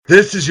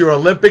This is your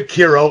Olympic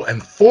hero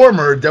and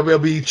former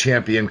WWE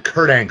champion,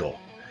 Kurt Angle.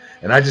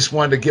 And I just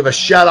wanted to give a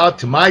shout out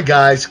to my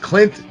guys,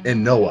 Clint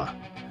and Noah.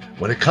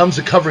 When it comes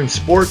to covering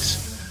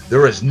sports,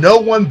 there is no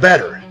one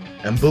better.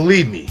 And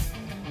believe me,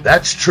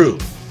 that's true.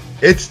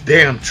 It's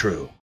damn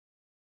true.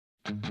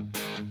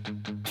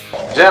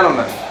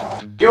 Gentlemen,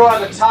 you are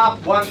the top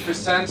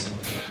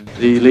 1%.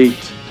 The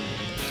elite.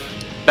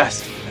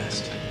 Best of the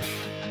best.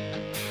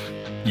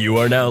 You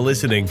are now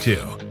listening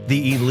to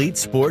the Elite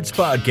Sports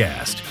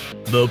Podcast,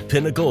 the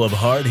pinnacle of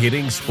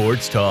hard-hitting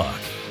sports talk,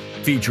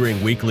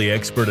 featuring weekly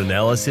expert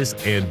analysis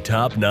and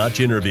top-notch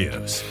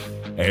interviews.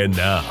 And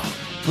now,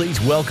 please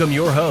welcome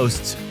your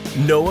hosts,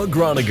 Noah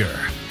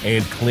Groniger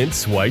and Clint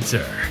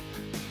Schweitzer.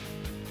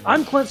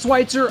 I'm Clint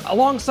Schweitzer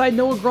alongside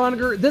Noah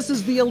Groniger. This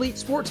is the Elite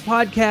Sports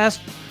Podcast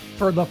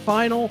for the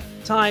final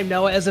time,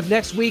 Noah. As of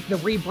next week, the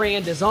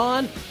rebrand is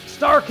on.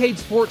 Starcade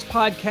Sports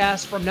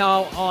Podcast from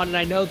now on, and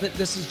I know that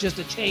this is just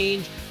a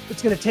change.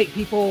 It's going to take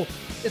people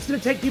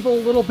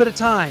a little bit of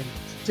time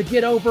to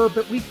get over,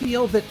 but we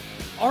feel that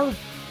our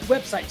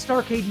website,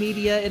 Starcade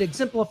Media, it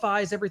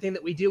exemplifies everything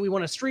that we do. We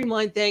want to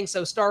streamline things,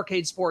 so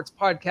Starcade Sports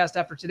Podcast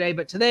after today.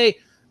 But today,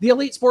 the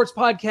Elite Sports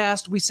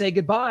Podcast, we say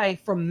goodbye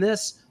from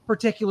this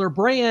particular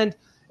brand,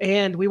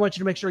 and we want you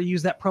to make sure you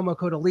use that promo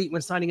code ELITE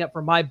when signing up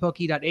for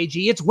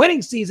mybookie.ag. It's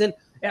winning season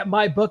at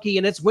MyBookie,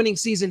 and it's winning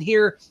season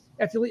here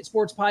at the Elite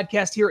Sports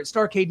Podcast here at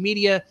Starcade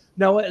Media,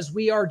 Noah, as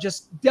we are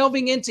just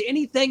delving into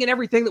anything and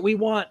everything that we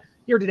want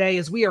here today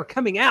as we are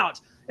coming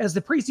out as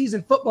the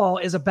preseason football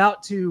is we're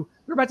about to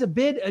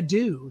bid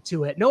adieu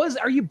to it. Noah,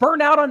 are you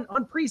burnt out on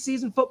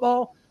preseason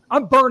football?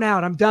 I'm burnt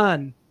out. I'm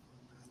done.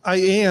 I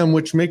am,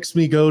 which makes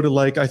me go to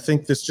I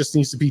think this just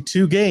needs to be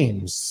 2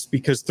 games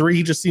because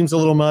 3 just seems a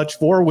little much.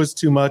 4 was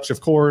too much,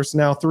 of course.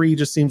 Now 3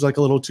 just seems like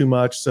a little too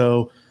much.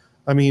 So,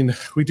 I mean,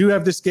 we do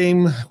have this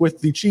game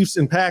with the Chiefs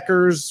and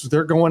Packers.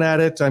 They're going at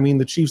it. I mean,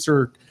 the Chiefs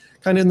are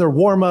kind of in their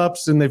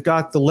warm-ups, and they've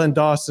got the Len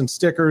Dawson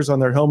stickers on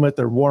their helmet.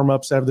 Their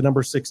warm-ups have the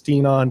number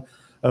 16 on.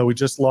 We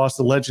just lost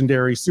the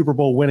legendary Super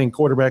Bowl winning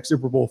quarterback,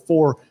 Super Bowl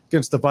 4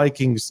 against the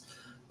Vikings.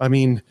 I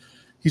mean,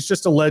 he's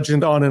just a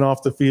legend on and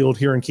off the field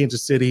here in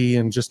Kansas City,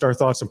 and just our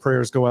thoughts and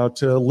prayers go out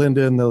to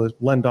Linda and the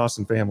Len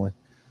Dawson family.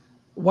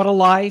 What a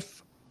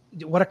life,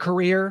 what a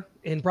career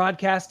in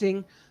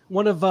broadcasting.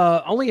 One of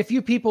only a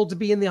few people to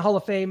be in the Hall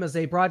of Fame as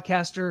a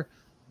broadcaster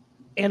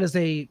and as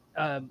a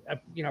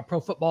pro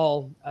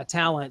football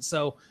talent.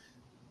 So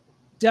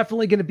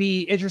definitely going to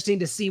be interesting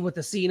to see what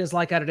the scene is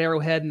like out at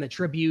Arrowhead and the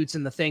tributes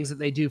and the things that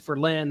they do for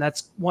Len.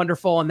 That's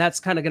wonderful, and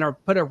that's kind of going to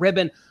put a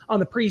ribbon on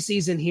the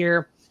preseason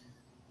here.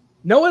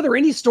 No, are there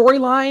any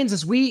storylines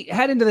as we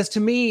head into this?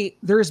 To me,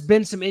 there's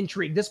been some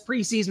intrigue. This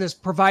preseason has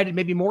provided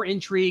maybe more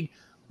intrigue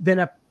than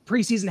a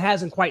preseason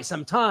has in quite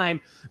some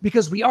time,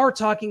 because we are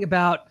talking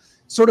about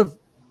sort of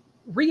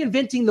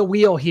reinventing the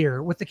wheel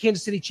here with the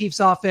Kansas City Chiefs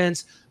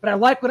offense. But I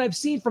like what I've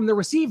seen from the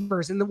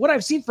receivers, and what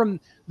I've seen from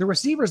the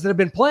receivers that have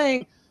been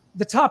playing.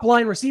 The top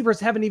line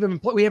receivers haven't even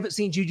been we haven't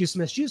seen Juju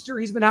Smith-Schuster.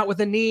 He's been out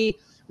with a knee.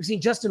 We've seen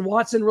Justin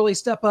Watson really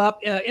step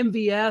up.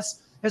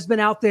 MVS has been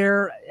out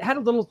there, had a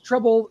little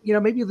trouble,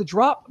 maybe the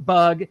drop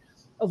bug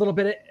a little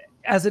bit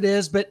as it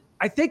is. But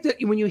I think that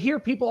when you hear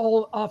people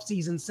all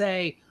offseason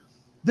say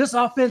this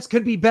offense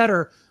could be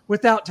better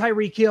without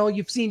Tyreek Hill,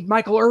 you've seen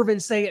Michael Irvin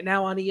say it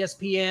now on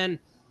ESPN.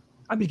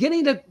 I'm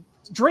beginning to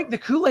drink the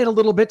Kool-Aid a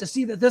little bit to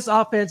see that this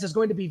offense is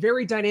going to be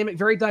very dynamic,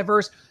 very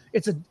diverse.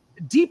 It's a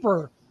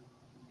deeper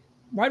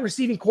wide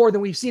receiving core than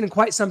we've seen in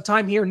quite some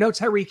time here. No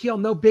Tyreek Hill,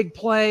 no big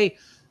play.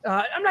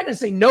 I'm not going to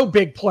say no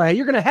big play.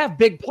 You're going to have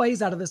big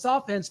plays out of this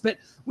offense, but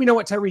we know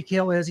what Tyreek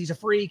Hill is. He's a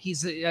freak.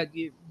 He's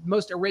the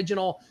most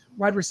original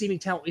wide receiving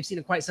talent we've seen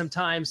in quite some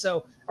time.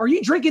 So are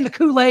you drinking the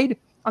Kool-Aid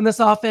on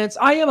this offense?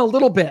 I am a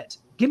little bit.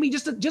 Give me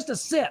just a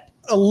sip.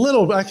 A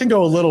little. I can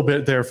go a little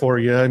bit there for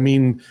you. I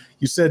mean,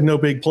 you said no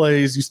big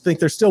plays. You think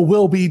there still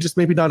will be, just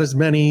maybe not as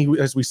many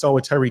as we saw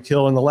with Tyreek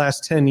Hill in the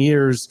last 10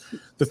 years.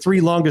 The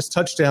 3 longest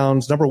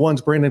touchdowns, number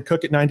 1's Brandon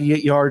Cook at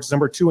 98 yards.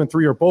 Number 2 and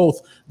 3 are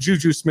both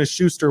Juju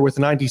Smith-Schuster with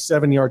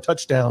 97-yard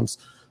touchdowns.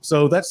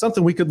 So that's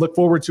something we could look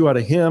forward to out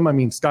of him. I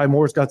mean, Sky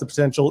Moore's got the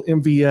potential.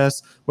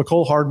 MVS,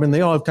 McCole Hardman,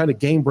 they all have kind of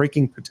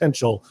game-breaking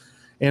potential.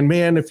 And,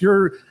 man, if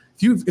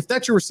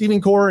that's your receiving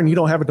core and you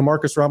don't have a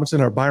DeMarcus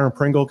Robinson or Byron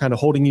Pringle kind of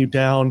holding you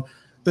down,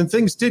 then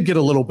things did get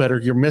a little better.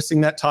 You're missing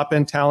that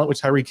top-end talent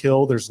with Tyreek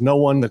Hill. There's no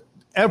one that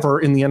ever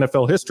in the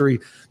NFL history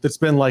that's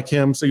been like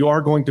him. So you are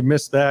going to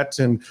miss that.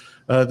 And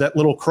that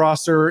little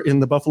crosser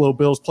in the Buffalo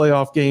Bills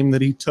playoff game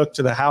that he took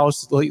to the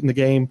house late in the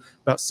game,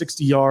 about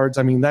 60 yards.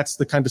 I mean, that's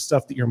the kind of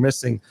stuff that you're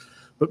missing.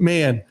 But,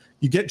 man,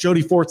 you get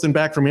Jody Fortson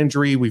back from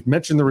injury. We've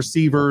mentioned the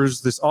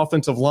receivers. This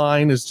offensive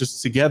line is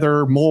just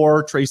together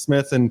more. Trey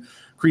Smith and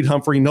Creed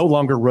Humphrey, no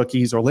longer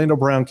rookies. Orlando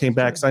Brown came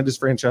back, signed his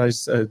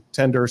franchise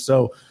tender.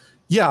 So,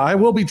 yeah, I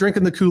will be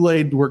drinking the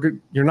Kool-Aid.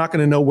 You're not going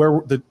to know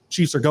where the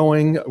Chiefs are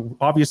going.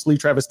 Obviously,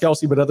 Travis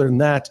Kelce, but other than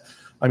that,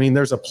 I mean,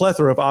 there's a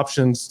plethora of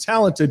options,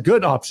 talented,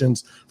 good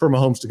options for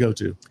Mahomes to go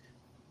to.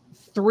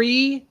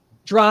 3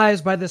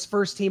 drives by this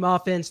first team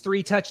offense,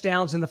 3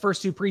 touchdowns in the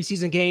first 2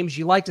 preseason games.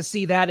 You like to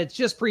see that. It's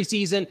just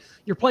preseason.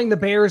 You're playing the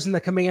Bears and the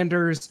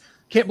Commanders.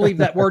 Can't believe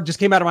that word just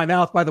came out of my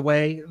mouth, by the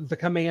way. The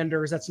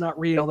Commanders, that's not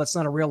real. That's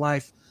not a real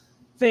life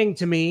thing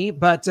to me,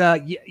 but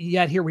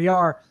yet here we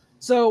are.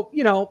 So,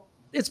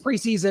 it's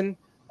preseason.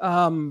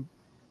 Not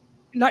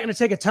going to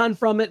take a ton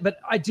from it, but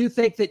I do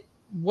think that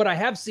what I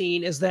have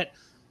seen is that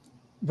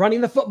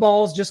running the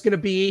football is just going to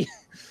be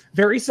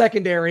very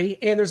secondary,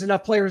 and there's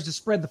enough players to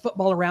spread the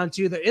football around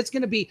too that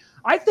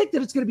I think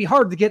that it's going to be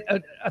hard to get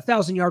a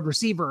 1,000-yard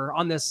receiver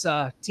on this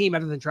team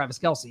other than Travis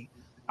Kelce.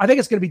 I think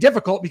it's going to be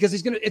difficult because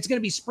it's going to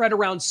be spread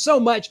around so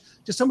much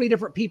to so many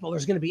different people.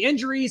 There's going to be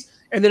injuries,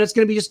 and then it's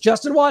going to be just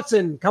Justin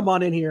Watson, come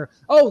on in here.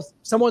 Oh,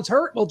 someone's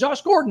hurt. Well,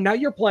 Josh Gordon, now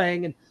you're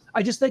playing. And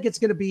I just think it's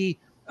going to be,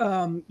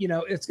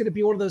 it's going to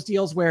be one of those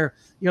deals where,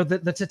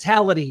 the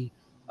totality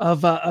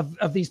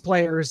of these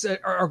players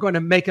are going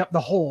to make up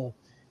the whole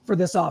for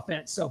this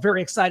offense. So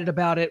very excited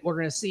about it. We're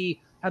going to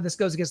see how this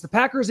goes against the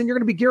Packers, and you're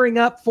going to be gearing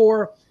up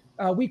for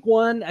week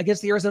 1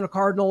 against the Arizona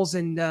Cardinals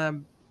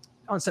and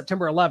on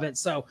September 11th.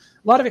 So a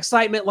lot of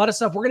excitement, a lot of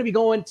stuff. We're going to be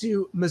going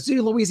to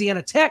Mizzou,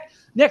 Louisiana Tech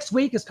next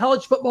week as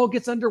college football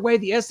gets underway.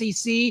 The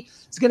SEC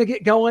is going to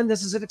get going.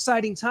 This is an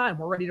exciting time.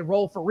 We're ready to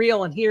roll for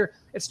real. And here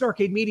at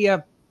Starcade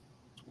Media,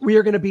 we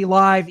are going to be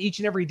live each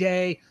and every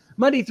day,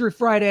 Monday through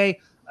Friday.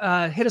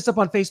 Hit us up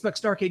on Facebook,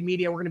 Starcade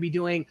Media. We're going to be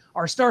doing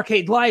our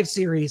Starcade Live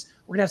series.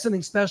 We're going to have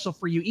something special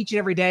for you each and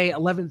every day,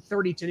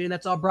 11:30 to noon.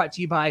 That's all brought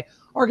to you by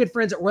our good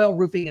friends at Royal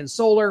Roofing and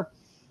Solar.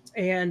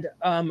 And,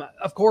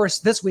 of course,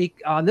 this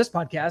week on this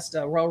podcast,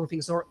 Royal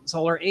Roofing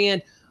Solar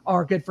and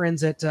our good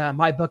friends at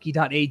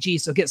mybookie.ag.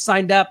 So get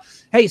signed up.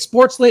 Hey,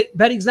 sports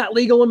betting's not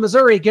legal in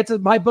Missouri. Get to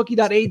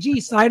mybookie.ag.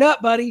 Sign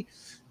up, buddy.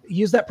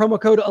 Use that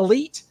promo code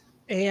ELITE.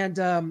 And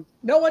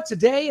know what?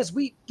 Today, as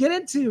we get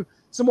into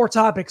some more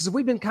topics,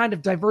 we've been kind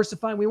of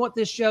diversifying. We want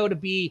this show to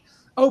be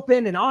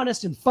open and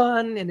honest and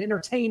fun and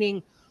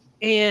entertaining.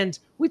 And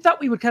we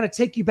thought we would kind of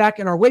take you back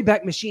in our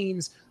Wayback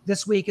Machines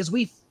this week as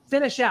we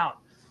finish out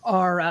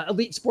our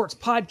Elite Sports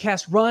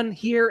podcast run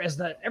here,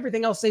 as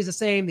everything else stays the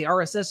same, the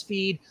RSS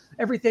feed,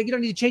 everything. You don't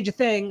need to change a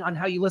thing on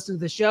how you listen to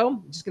the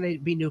show. It's just going to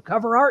be new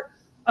cover art.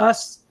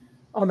 Us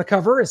on the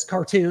cover is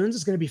cartoons.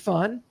 It's going to be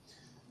fun.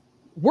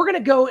 We're going to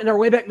go in our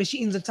Wayback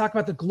Machines and talk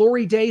about the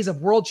glory days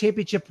of World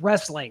Championship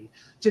Wrestling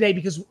today,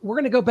 because we're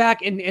going to go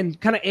back and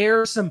kind of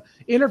air some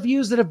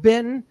interviews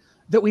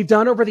that we've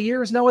done over the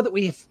years, Noah, that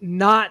we've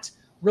not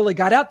really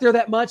got out there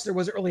that much. There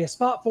wasn't really a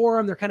spot for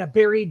them. They're kind of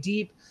buried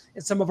deep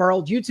in some of our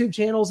old YouTube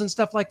channels and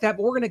stuff like that.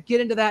 But we're going to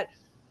get into that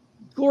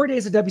glory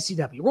days of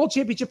WCW, World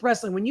Championship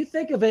Wrestling. When you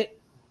think of it,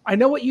 I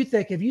know what you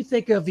think of. You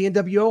think of the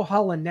NWO,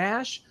 Hall and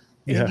Nash,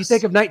 and Yes. you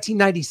think of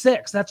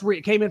 1996. That's where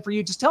it came in for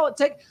you. Just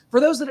for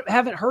those that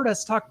haven't heard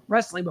us talk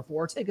wrestling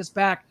before, take us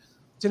back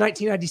to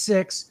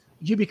 1996.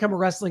 You become a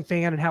wrestling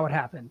fan and how it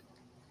happened.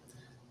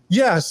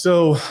 Yeah,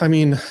 so,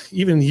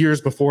 even years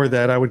before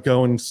that, I would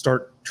go and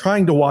start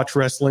trying to watch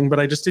wrestling,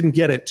 but I just didn't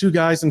get it. 2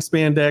 guys in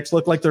spandex,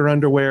 look like they're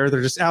underwear.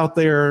 They're just out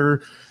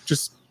there,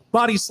 just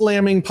body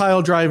slamming,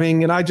 pile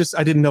driving, and I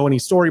didn't know any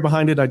story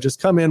behind it. I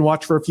just come in,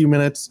 watch for a few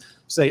minutes,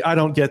 say, I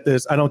don't get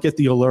this, I don't get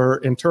the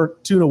allure, and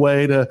tune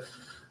away to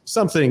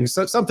something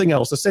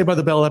else, a Saved by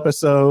the Bell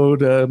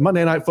episode,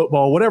 Monday Night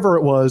Football, whatever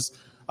it was.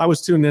 I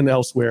was tuned in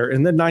elsewhere.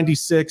 And then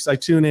 96, I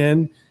tune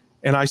in,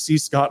 and I see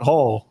Scott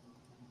Hall,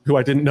 who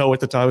I didn't know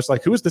at the time. I was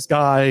like, who is this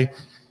guy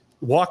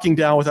walking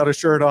down without a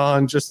shirt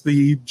on, just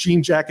the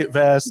jean jacket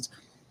vest,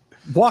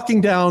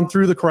 walking down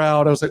through the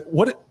crowd? I was like,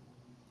 what?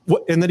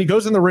 And then he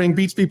goes in the ring,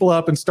 beats people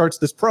up, and starts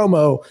this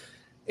promo.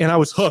 And I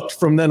was hooked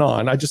from then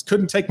on. I just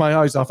couldn't take my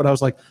eyes off it. I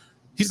was like,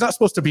 he's not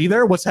supposed to be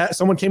there.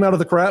 Someone came out of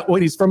the crowd.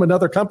 Wait, he's from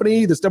another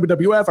company, this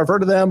WWF. I've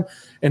heard of them.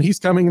 And he's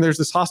coming. There's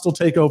this hostile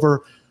takeover.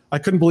 I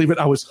couldn't believe it.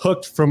 I was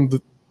hooked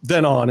from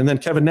then on. And then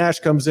Kevin Nash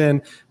comes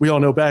in. We all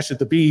know Bash at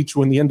the Beach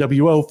when the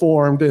NWO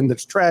formed and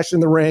there's trash in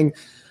the ring.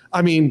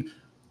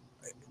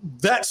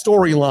 That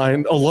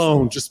storyline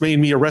alone just made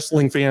me a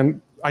wrestling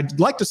fan. I'd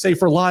like to say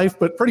for life,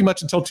 but pretty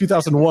much until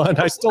 2001.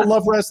 I still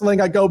love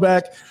wrestling. I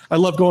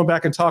love going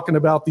back and talking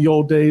about the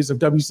old days of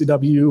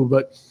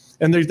WCW,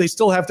 and they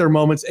still have their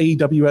moments.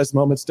 AEW has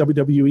moments.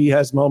 WWE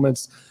has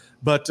moments.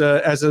 But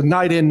as a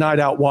night in,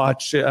 night out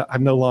watch,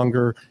 I'm no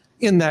longer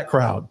in that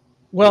crowd.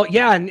 Well,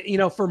 yeah. And,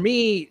 for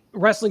me,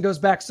 wrestling goes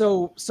back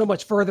so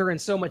much further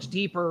and so much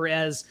deeper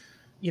as,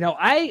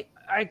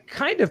 I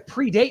kind of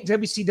predate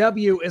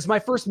WCW, as my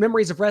first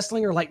memories of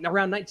wrestling are like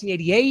around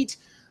 1988,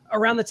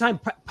 around the time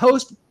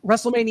post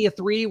WrestleMania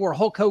 3, where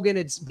Hulk Hogan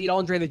had beat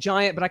Andre the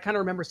Giant. But I kind of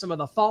remember some of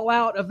the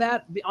fallout of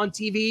that on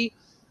TV.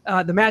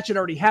 The match had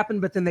already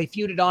happened, but then they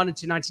feuded on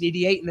into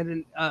 1988. And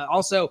then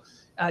also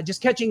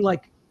just catching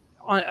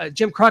on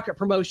Jim Crockett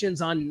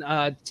Promotions on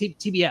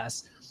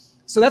TBS.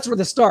 So that's where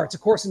this starts. Of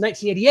course, in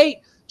 1988,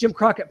 Jim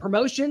Crockett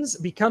Promotions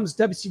becomes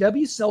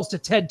WCW, sells to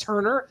Ted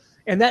Turner,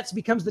 and that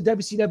becomes the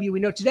WCW we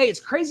know today.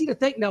 It's crazy to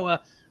think,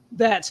 Noah,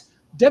 that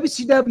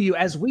WCW,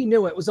 as we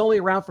knew it, was only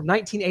around from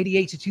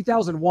 1988 to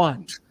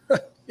 2001.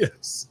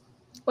 Yes.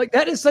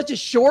 That is such a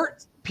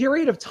short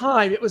period of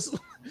time. It was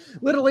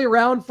literally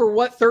around for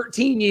what,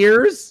 13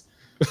 years?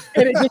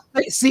 And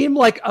it seemed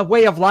like a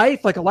way of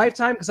life, like a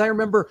lifetime. Because I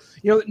remember,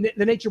 the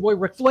Nature Boy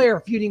Ric Flair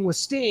feuding with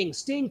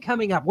Sting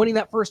coming up, winning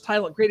that first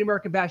title at Great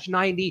American Bash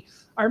 90.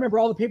 I remember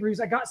all the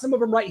pay-per-views. I got some of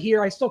them right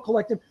here. I still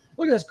collect them.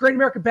 Look at this, Great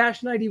American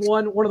Bash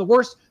 91, one of the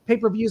worst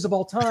pay-per-views of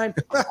all time.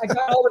 I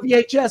got all the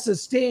VHSs,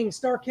 Sting,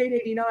 Starrcade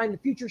 89, The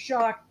Future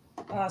Shock,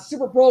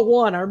 Super Brawl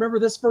 1. I remember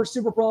this first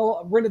Super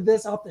Brawl, rented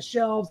this off the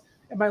shelves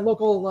at my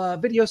local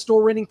video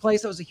store renting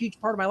place. That was a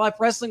huge part of my life.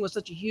 Wrestling was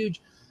such a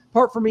huge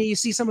part for me. You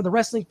see some of the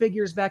wrestling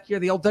figures back here,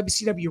 the old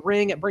WCW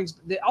ring. It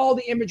brings all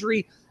the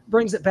imagery,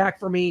 brings it back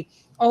for me,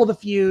 all the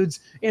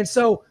feuds. And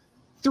so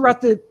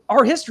throughout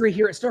our history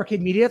here at Starrcade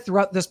Media,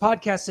 throughout this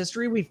podcast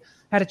history, we've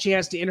had a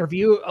chance to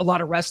interview a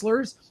lot of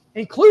wrestlers,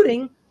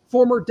 including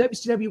former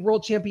WCW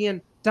World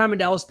Champion Diamond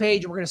Dallas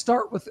Page. And we're going to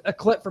start with a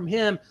clip from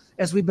him,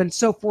 as we've been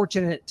so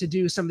fortunate to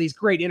do some of these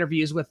great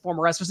interviews with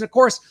former wrestlers. And of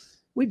course,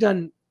 we've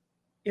done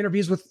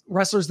interviews with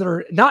wrestlers that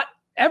are not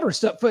ever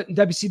stepped foot in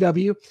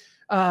WCW,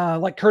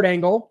 like Kurt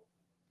Angle,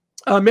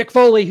 Mick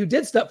Foley, who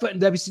did step foot in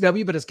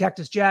WCW, but as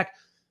Cactus Jack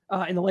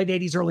in the late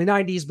 80s, early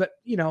 90s. But,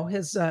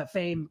 his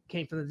fame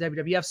came from the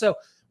WWF. So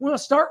we want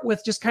to start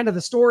with just kind of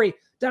the story.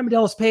 Diamond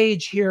Dallas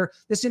Page here.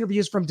 This interview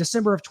is from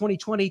December of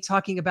 2020,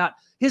 talking about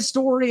his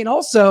story, and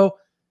also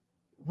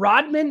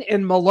Rodman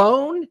and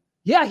Malone.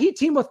 Yeah, he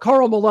teamed with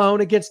Karl Malone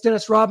against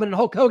Dennis Rodman and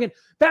Hulk Hogan.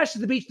 Bash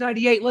at the Beach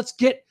 98. Let's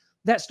get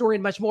that story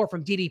and much more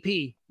from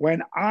DDP.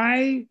 When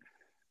I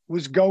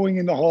was going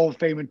in the Hall of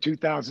Fame in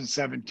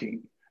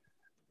 2017,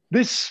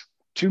 this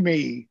to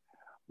me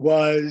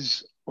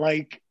was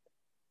like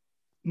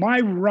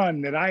my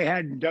run that I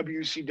had in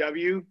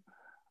WCW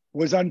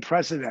was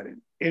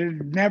unprecedented. It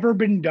had never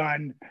been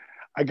done.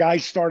 A guy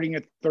starting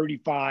at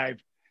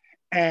 35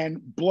 and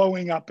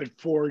blowing up at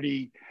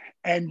 40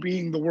 and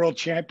being the world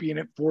champion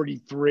at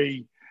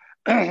 43.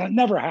 It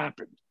never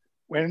happened.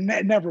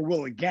 It never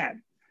will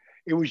again.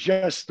 It was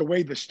just the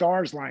way the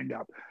stars lined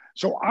up.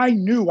 So I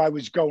knew I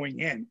was going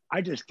in.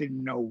 I just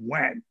didn't know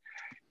when.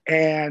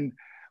 And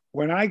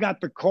when I got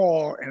the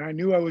call and I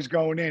knew I was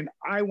going in,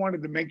 I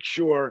wanted to make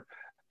sure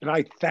that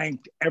I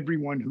thanked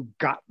everyone who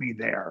got me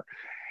there.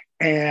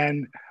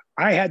 And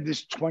I had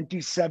this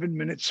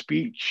 27-minute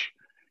speech,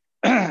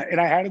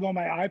 and I had it on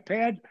my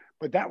iPad,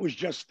 but that was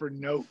just for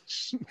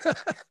notes.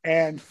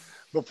 And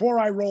before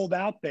I rolled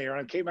out there,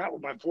 I came out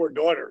with my 4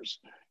 daughters.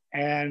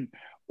 And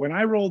when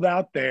I rolled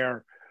out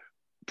there,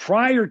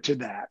 prior to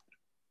that,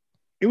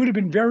 it would have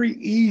been very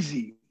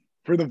easy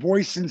for the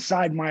voice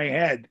inside my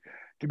head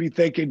to be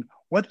thinking,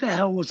 what the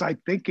hell was I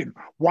thinking?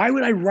 Why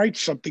would I write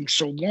something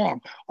so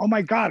long? Oh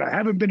my God, I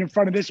haven't been in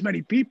front of this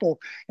many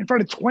people, in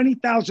front of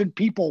 20,000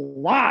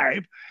 people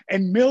live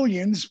and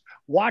millions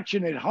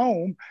watching at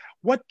home.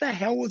 What the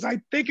hell was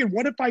I thinking?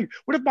 What if my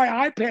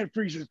iPad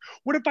freezes?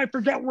 What if I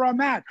forget where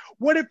I'm at?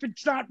 What if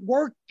it's not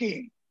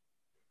working?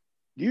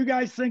 Do you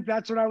guys think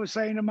that's what I was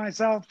saying to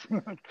myself?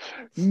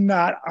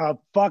 Not a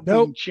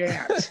fucking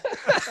chance.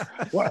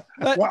 What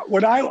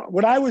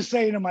I was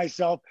saying to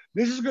myself,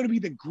 this is going to be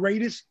the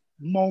greatest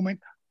moment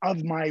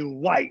of my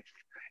life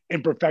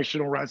in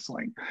professional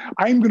wrestling.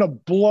 I'm going to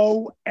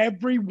blow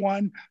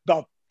everyone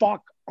the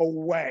fuck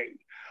away.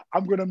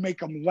 I'm going to make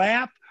them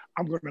laugh.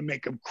 I'm going to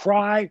make them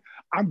cry.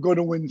 I'm going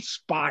to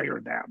inspire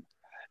them.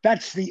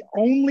 That's the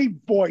only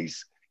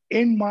voice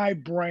in my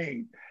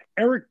brain.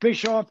 Eric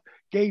Bischoff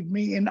gave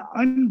me an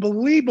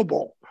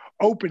unbelievable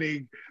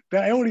opening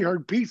that I only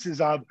heard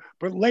pieces of,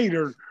 but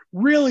later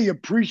really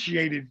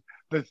appreciated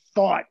the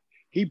thought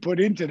he put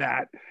into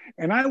that.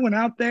 And I went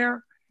out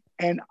there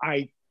and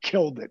I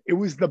killed it. It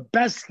was the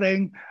best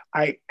thing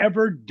I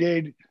ever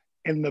did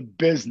in the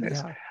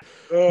business.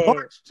 Yeah.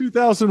 March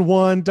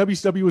 2001,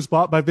 WCW was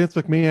bought by Vince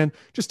McMahon.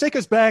 Just take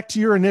us back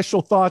to your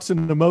initial thoughts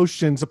and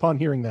emotions upon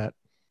hearing that.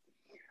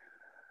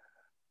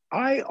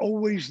 I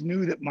always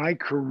knew that my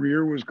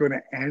career was going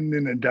to end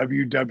in the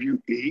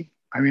WWE.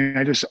 I mean,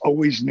 I just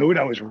always knew it.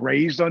 I was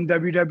raised on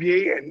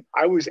WWE and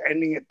I was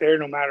ending it there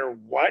no matter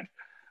what.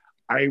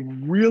 I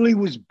really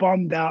was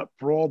bummed out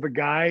for all the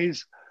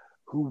guys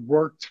who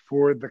worked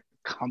for the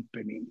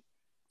company,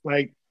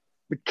 like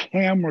the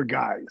camera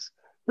guys.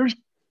 There's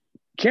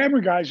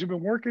camera guys who've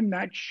been working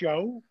that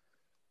show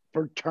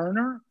for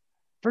Turner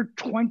for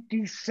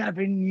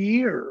 27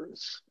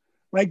 years.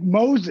 Like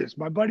Moses,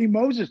 my buddy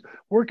Moses,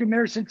 working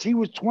there since he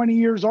was 20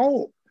 years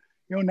old.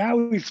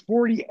 Now he's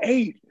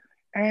 48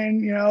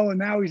 and, and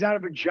now he's out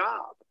of a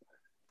job,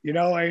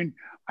 and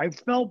I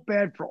felt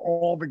bad for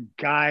all the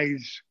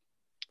guys.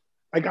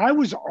 Like I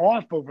was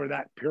off over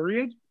that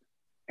period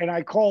and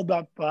I called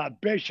up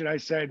Bish and I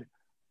said,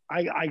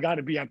 I got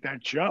to be at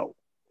that show.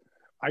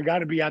 I got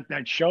to be at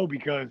that show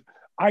because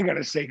I got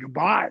to say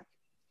goodbye.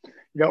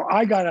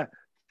 I got to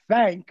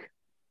thank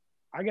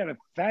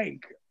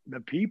the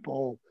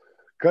people.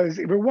 Because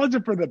if it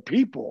wasn't for the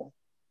people,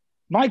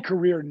 my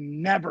career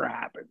never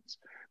happens.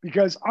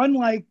 Because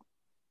unlike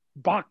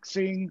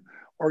boxing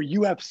or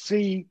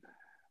UFC,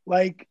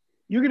 like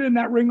you get in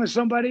that ring with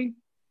somebody,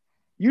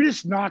 you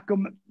just knock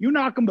them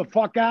the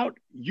fuck out,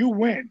 you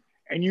win,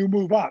 and you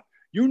move up.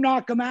 You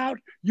knock them out,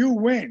 you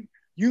win.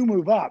 You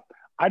move up.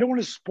 I don't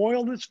want to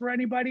spoil this for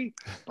anybody,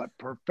 but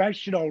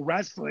professional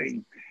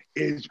wrestling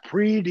is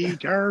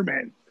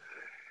predetermined.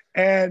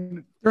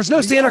 And there's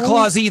no Santa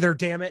Claus either,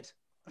 damn it.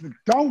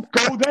 Don't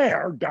go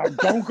there.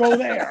 Don't go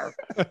there.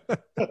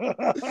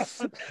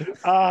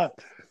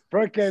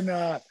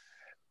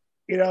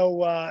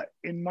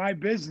 In my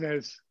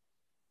business,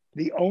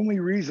 the only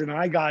reason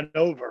I got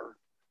over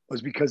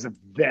was because of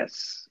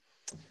this.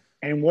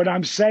 And what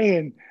I'm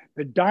saying,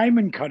 the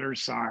diamond cutter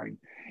sign,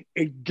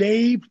 it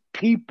gave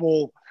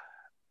people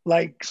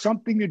like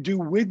something to do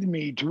with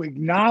me to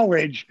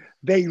acknowledge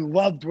they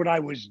loved what I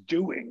was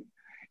doing.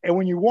 And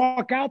when you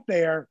walk out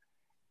there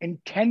and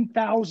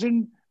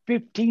 10,000,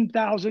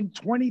 15,000,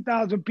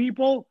 20,000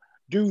 people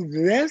do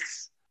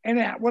this, and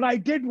what I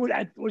did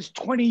was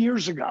 20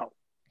 years ago,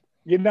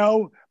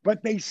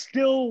 but they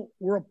still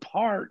were a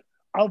part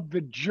of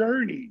the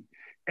journey.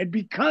 And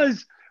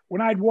because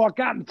when I'd walk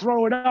out and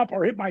throw it up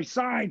or hit my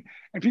sign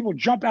and people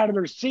jump out of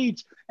their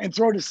seats and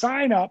throw the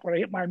sign up when I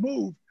hit my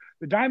move,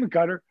 the diamond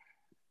cutter,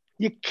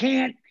 you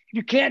can't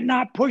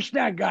not push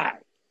that guy.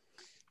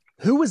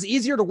 Who was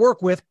easier to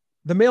work with,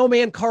 the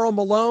mailman Carl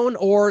Malone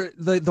or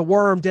the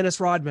worm Dennis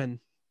Rodman?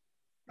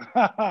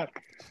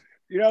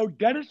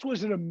 Dennis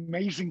was an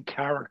amazing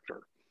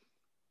character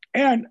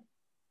and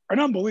an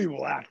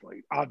unbelievable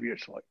athlete,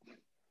 obviously.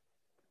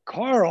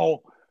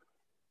 Carl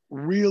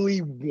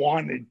really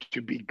wanted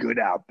to be good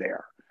out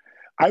there.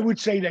 I would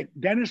say that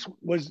Dennis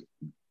was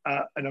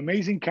an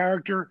amazing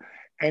character,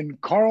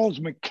 and Carl's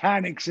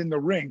mechanics in the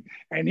ring,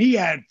 and he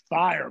had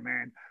fire,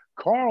 man.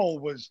 Carl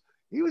was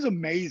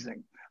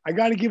amazing. I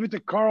got to give it to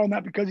Carl,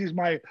 not because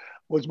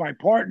was my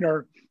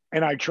partner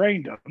and I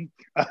trained him,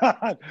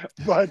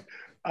 but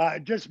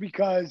just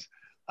because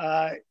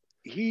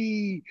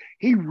he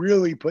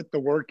really put the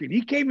work in.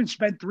 He came and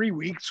spent 3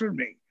 weeks with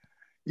me,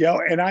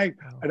 and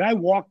I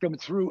walked him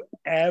through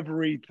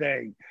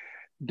everything.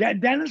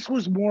 Dennis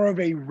was more of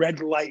a red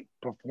light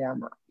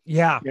performer.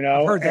 Yeah,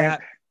 I've heard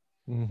that.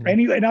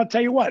 And I'll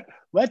tell you what,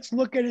 let's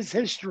look at his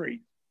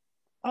history.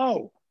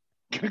 Oh,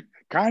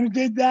 kind of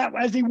did that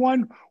as he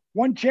won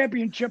one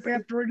championship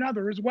after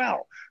another as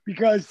well,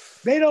 because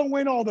they don't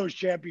win all those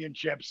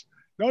championships.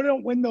 They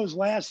don't win those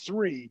last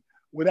 3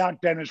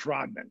 without Dennis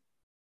Rodman.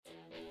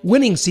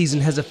 Winning season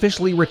has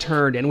officially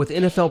returned, and with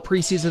NFL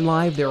preseason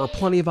live, there are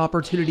plenty of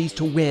opportunities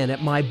to win at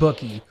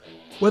MyBookie.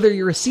 Whether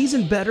you're a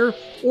seasoned bettor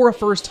or a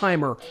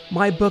first-timer,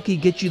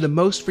 MyBookie gets you the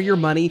most for your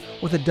money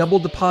with a double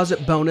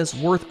deposit bonus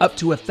worth up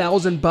to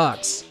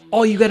 $1,000.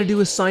 All you got to do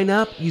is sign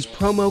up, use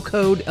promo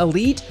code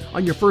ELITE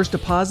on your first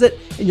deposit,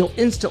 and you'll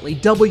instantly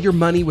double your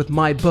money with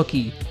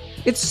MyBookie.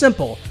 It's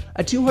simple.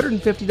 A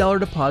 $250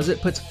 deposit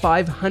puts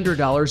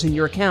 $500 in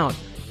your account,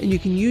 and you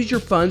can use your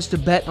funds to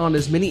bet on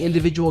as many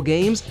individual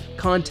games,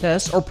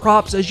 contests, or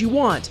props as you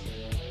want.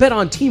 Bet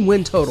on team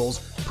win totals,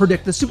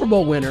 predict the Super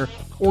Bowl winner,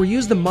 or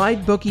use the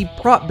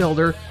MyBookie prop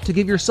builder to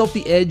give yourself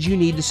the edge you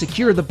need to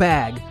secure the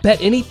bag.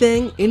 Bet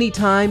anything,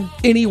 anytime,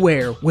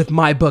 anywhere with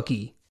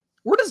MyBookie.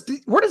 Where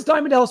does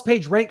Diamond Dallas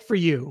Page rank for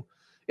you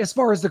as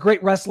far as the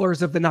great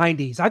wrestlers of the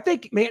 90s? I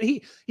think, man,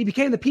 he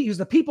became he was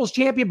the people's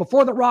champion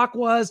before The Rock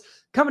was,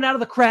 coming out of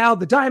the crowd,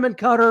 the Diamond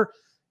Cutter.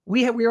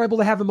 We were able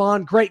to have him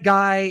on. Great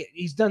guy.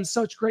 He's done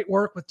such great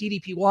work with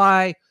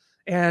DDPY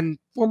and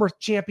former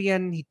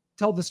champion. He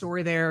told the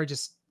story there.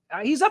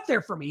 He's up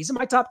there for me. He's in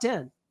my top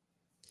 10.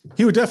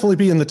 He would definitely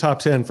be in the top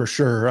 10 for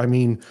sure. I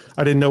mean,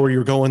 I didn't know where you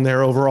were going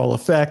there. Overall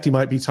effect, he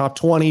might be top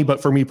 20,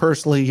 but for me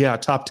personally, yeah,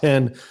 top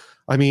 10.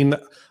 I mean,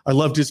 I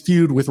loved his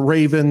feud with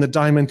Raven, the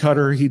Diamond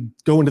Cutter. He'd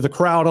go into the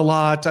crowd a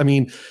lot. I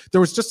mean,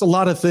 there was just a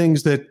lot of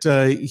things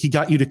that he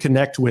got you to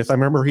connect with. I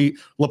remember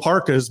La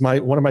Parca is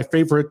one of my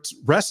favorite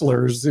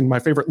wrestlers and my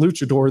favorite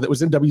luchador that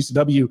was in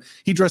WCW.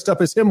 He dressed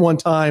up as him one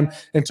time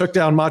and took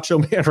down Macho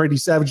Man Randy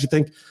Savage. You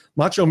think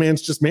Macho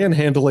Man's just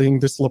manhandling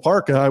this La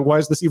Parca. Why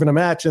is this even a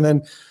match? And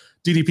then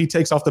DDP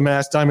takes off the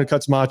mask, Diamond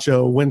cuts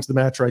Macho, wins the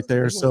match right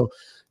there. So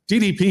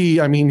DDP,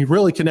 I mean, he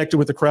really connected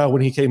with the crowd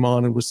when he came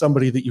on and was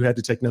somebody that you had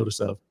to take notice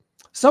of.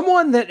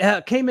 Someone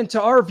that came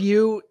into our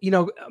view,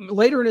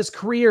 later in his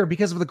career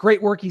because of the great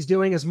work he's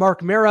doing is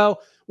Mark Marrow,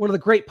 one of the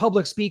great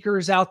public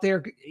speakers out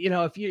there.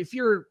 If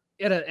you're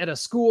at a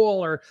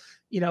school or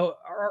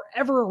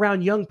ever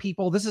around young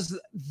people, this is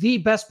the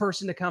best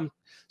person to come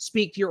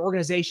speak to your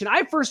organization.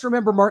 I first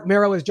remember Mark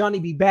Marrow as Johnny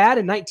B. Bad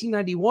in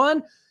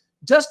 1991.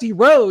 Dusty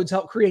Rhodes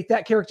helped create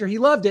that character. He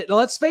loved it. Now,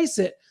 let's face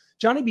it,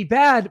 Johnny B.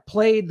 Bad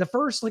played the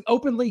first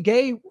openly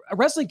gay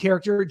wrestling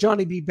character,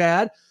 Johnny B.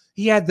 Bad.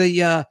 He had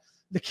the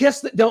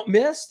kiss that don't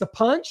miss. The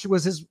punch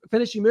was his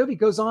finishing move. He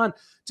goes on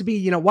to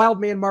be,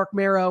 Wild Man Mark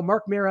Marrow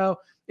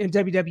in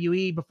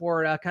WWE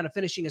before kind of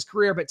finishing his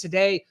career. But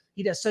today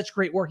he does such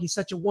great work. He's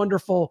such a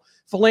wonderful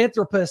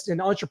philanthropist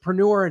and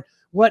entrepreneur, and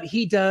what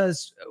he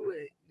does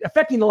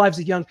affecting the lives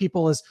of young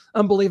people is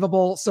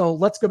unbelievable. So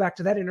let's go back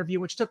to that interview,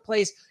 which took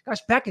place,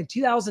 back in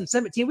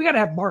 2017. We got to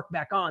have Mark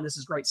back on. This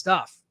is great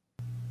stuff.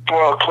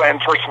 Well, Glenn,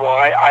 first of all,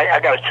 I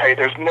got to tell you,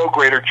 there's no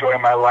greater joy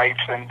in my life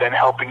than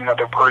helping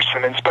another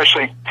person, and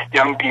especially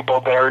young people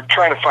that are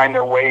trying to find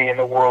their way in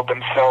the world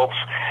themselves.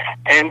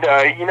 And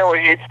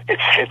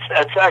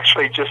it's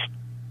actually just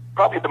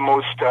probably the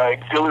most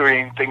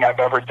exhilarating thing I've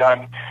ever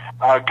done.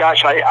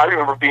 I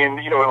remember being,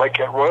 like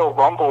at Royal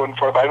Rumble in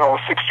front of,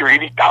 60 or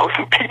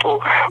 80,000 people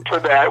for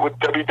that with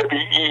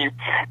WWE,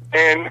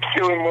 and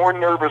feeling more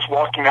nervous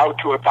walking out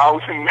to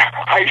 1,000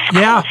 high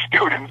school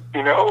students,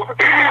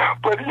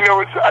 But,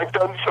 I've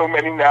done so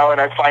many now, and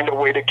I find a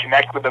way to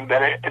connect with them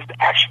that it's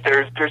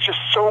actually, there's just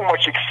so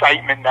much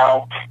excitement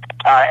now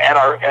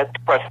at the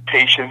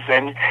presentations,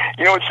 and,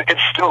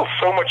 it's still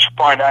so much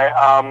fun.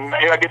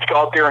 I get to go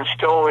out there and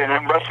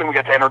in wrestling we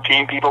get to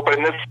entertain people, but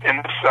in this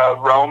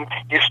realm,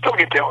 you still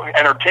get to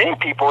entertain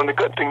people, and the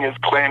good thing is,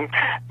 Clint,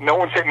 no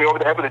one's hitting me over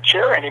the head with a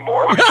chair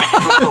anymore.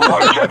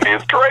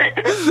 It's great.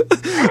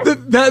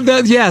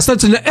 Yes,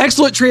 that's an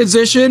excellent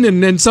transition,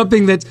 and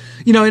something that,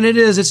 and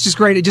it's just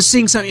great. It just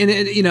seeing something,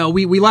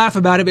 we laugh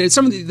about it, but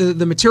some of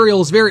the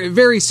material is very,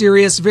 very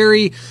serious,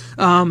 very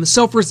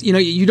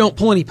you don't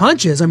pull any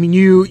punches. I mean,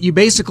 you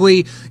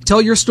basically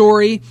tell your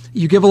story,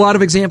 you give a lot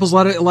of examples, a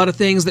lot of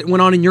things that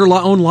went on in your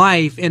own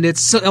life, and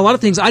it's a lot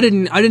of things I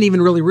didn't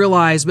even really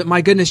realize, but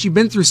my goodness, you've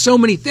been through so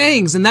many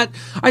things, and that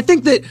I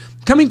think that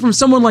coming from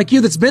someone like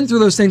you that's been through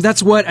those things,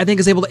 that's what I think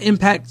is able to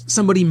impact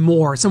somebody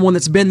more, someone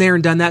that's been there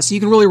and done that, so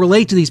you can really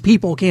relate to these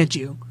people, can't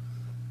you?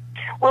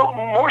 Well,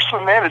 more so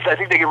than that is I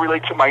think they can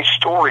relate to my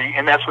story,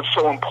 and that's what's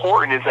so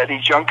important is that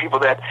these young people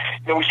that,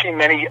 we see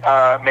many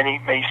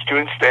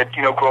students that,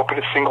 grow up in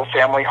a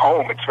single-family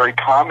home. It's very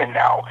common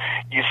now.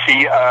 You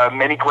see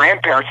many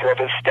grandparents that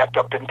have stepped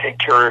up and take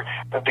care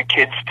of the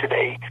kids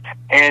today.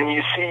 And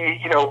you see,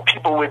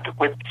 people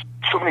with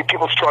so many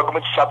people struggling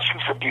with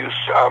substance abuse.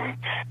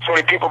 So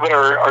many people that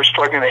are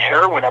struggling. The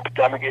heroin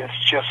epidemic has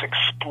just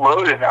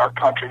exploded in our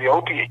country, the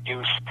opiate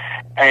use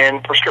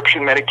and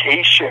prescription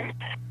medication.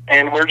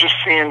 And we're just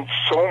seeing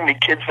so many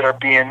kids that are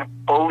being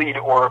bullied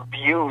or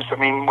abused. I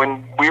mean,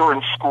 when we were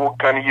in school,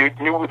 you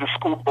knew who the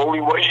school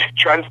bully was. You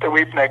tried to stay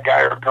away from that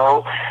guy or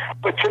girl.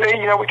 But today,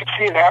 we can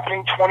see it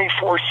happening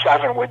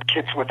 24/7 with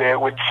kids with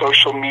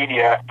social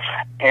media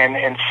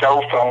and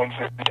cell phones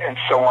and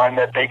so on,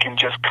 that they can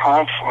just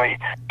constantly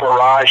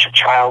barrage a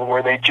child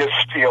where they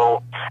just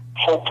feel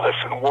hopeless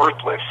and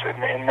worthless.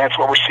 And that's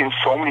why we're seeing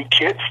so many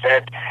kids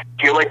that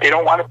feel like they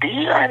don't want to be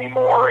here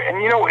anymore. And,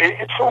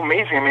 it's so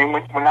amazing. I mean,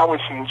 when I was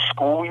in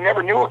school, we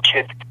never knew a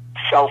kid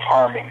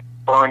self-harming,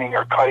 burning,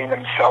 or cutting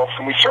themselves.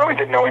 And we certainly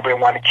didn't know anybody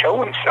wanted to kill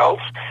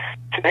themselves.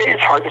 Today,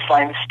 it's hard to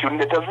find a student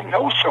that doesn't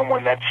know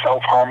someone that's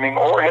self-harming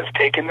or has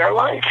taken their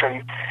life.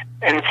 And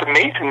it's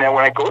amazing that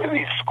when I go to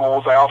these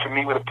schools, I often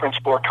meet with a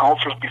principal or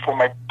counselors before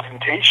my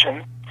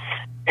presentation.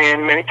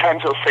 And many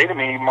times they'll say to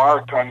me,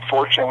 Mark,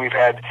 unfortunately, we've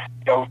had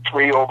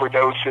 3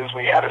 overdoses.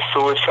 We had a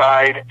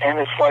suicide. And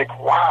it's like,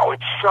 wow,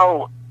 it's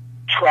so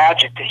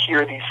tragic to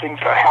hear these things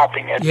are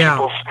happening at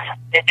people's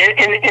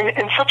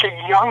in such a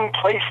young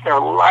place in their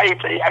life.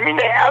 They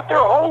have their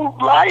whole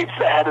lives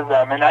ahead of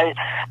them, and I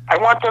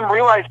want them to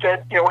realize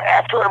that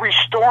after every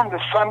storm, the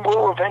sun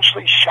will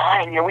eventually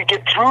shine. We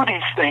get through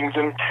these things,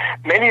 and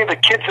many of the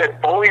kids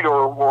that bullied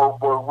or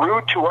were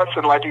rude to us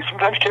in life, you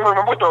sometimes can't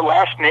remember what their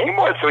last name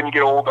was when you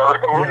get older,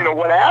 or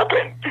what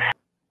happened.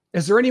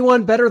 Is there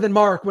anyone better than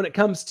Mark when it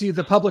comes to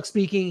the public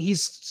speaking?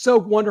 He's so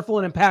wonderful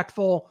and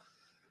impactful.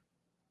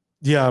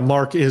 Yeah,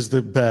 Mark is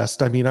the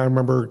best. I mean, I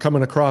remember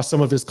coming across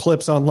some of his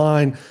clips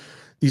online,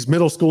 these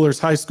middle schoolers,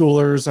 high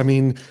schoolers. I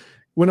mean,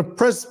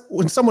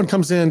 when someone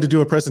comes in to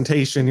do a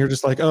presentation, you're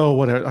just like,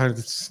 oh, at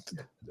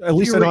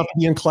least I don't have to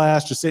be in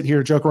class, just sit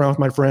here, joke around with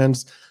my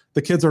friends.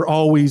 The kids are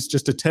always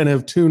just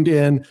attentive, tuned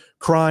in,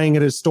 crying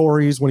at his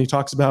stories when he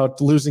talks about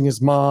losing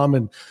his mom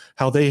and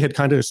how they had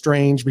kind of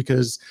estranged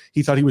because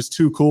he thought he was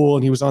too cool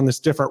and he was on this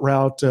different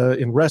route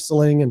in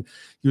wrestling, and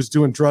he was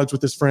doing drugs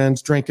with his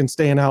friends, drinking,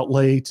 staying out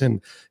late,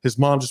 and his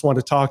mom just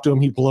wanted to talk to him.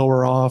 He'd blow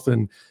her off,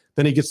 and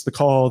then he gets the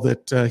call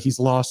that he's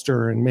lost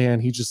her, and man,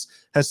 he just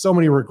has so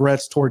many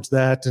regrets towards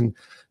that, and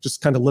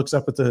just kind of looks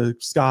up at the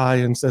sky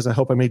and says, I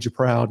hope I made you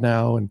proud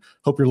now, and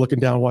hope you're looking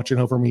down, watching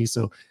over me.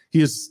 So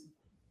he is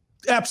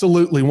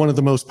absolutely one of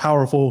the most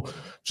powerful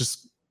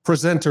just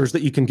presenters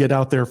that you can get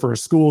out there for a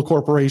school,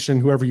 corporation,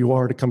 whoever you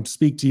are, to come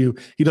speak to you.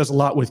 He does a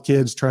lot with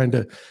kids, trying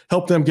to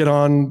help them get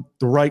on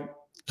the right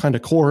kind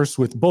of course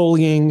with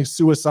bullying,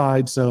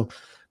 suicide. So,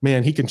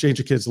 man, he can change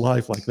a kid's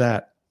life like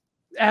that.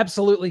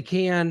 Absolutely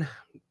can.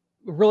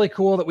 Really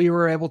cool that we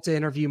were able to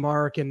interview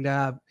Mark. And,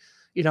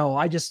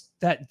 I just,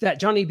 that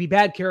Johnny B.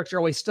 Bad character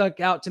always stuck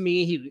out to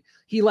me.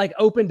 He like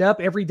opened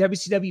up every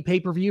WCW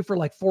pay-per-view for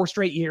like 4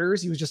 straight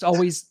years. He was just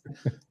always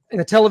in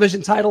a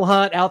television title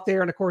hunt out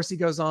there. And of course he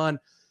goes on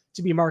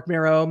to be Mark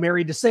Marrow,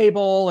 married to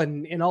Sable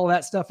and all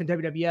that stuff in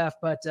WWF.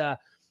 But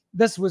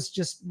this was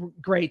just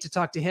great to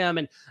talk to him.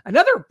 And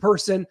another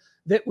person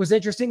that was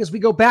interesting as we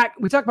go back,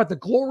 we talk about the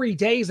glory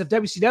days of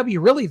WCW.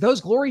 Really,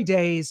 those glory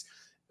days,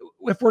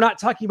 if we're not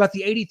talking about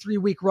the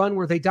 83-week run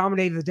where they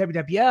dominated the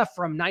WWF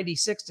from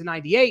 96 to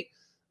 98,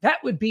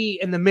 that would be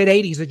in the mid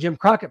 80s, the Jim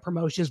Crockett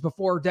Promotions,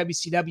 before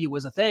WCW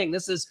was a thing.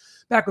 This is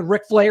back when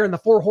Ric Flair and the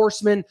Four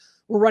Horsemen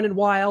were running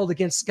wild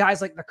against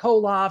guys like the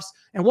Koloffs.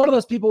 And one of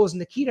those people was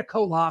Nikita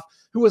Koloff,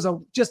 who was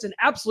just an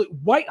absolute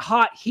white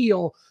hot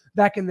heel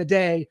back in the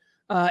day,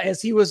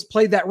 as he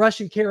played that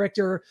Russian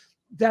character.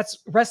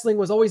 Wrestling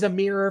was always a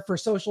mirror for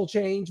social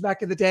change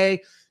back in the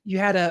day. You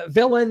had a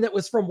villain that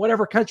was from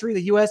whatever country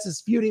the U.S.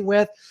 is feuding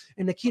with,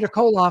 and Nikita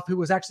Koloff, who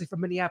was actually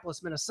from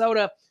Minneapolis,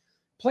 Minnesota,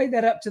 played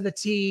that up to the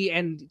T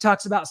and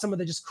talks about some of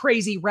the just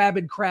crazy,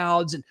 rabid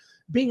crowds and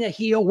being a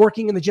heel,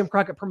 working in the Jim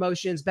Crockett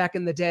Promotions back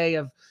in the day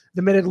of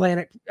the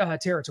Mid-Atlantic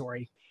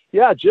territory.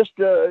 Yeah, just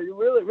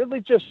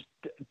really just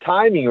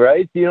timing,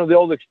 right? You know, the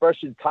old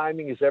expression,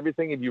 timing is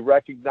everything, and you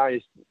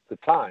recognize the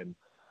time.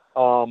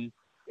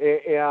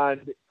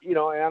 And, you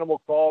know,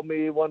 Animal called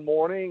me one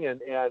morning,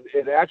 and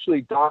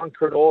actually Don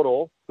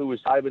Cardotto, who was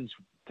Ivan's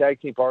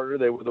tag team partner,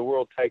 they were the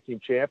world tag team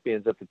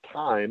champions at the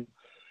time,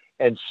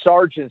 and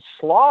Sergeant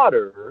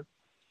Slaughter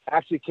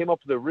actually came up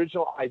with the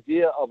original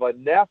idea of a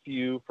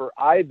nephew for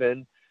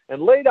Ivan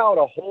and laid out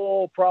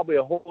probably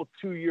a whole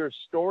 2-year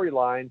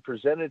storyline,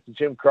 presented it to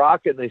Jim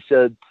Crockett, and they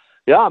said,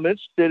 yeah, I'm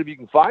interested if you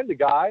can find the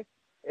guy.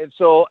 And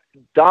so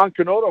Don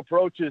Cardotto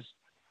approaches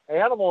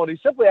Animal, and he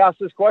simply asked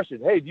this question: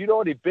 hey, do you know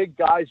any big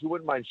guys who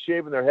wouldn't mind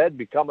shaving their head and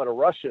becoming a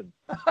Russian?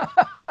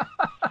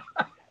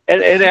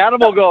 and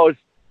Animal goes,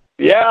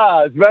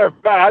 yeah, as a matter of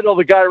fact, I know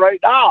the guy right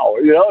now,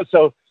 you know.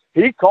 So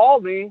he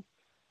called me.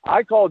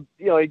 I called,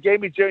 you know,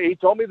 he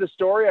told me the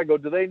story. I go,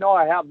 do they know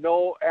I have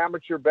no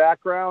amateur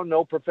background,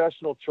 no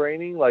professional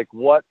training, like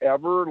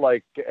whatever,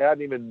 like I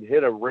hadn't even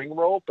hit a ring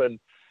rope? And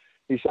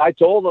he said, I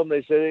told them,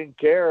 they said they didn't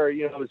care.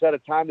 You know, it was at a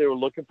time they were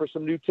looking for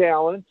some new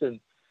talent.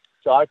 And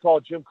so I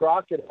called Jim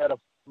Crockett, had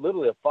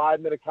literally a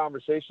 5-minute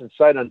conversation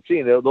sight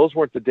unseen. Those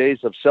weren't the days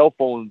of cell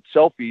phone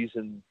selfies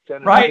and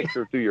sending a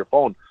picture through your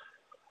phone.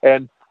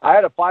 And I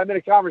had a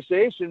 5-minute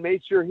conversation,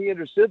 made sure he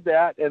understood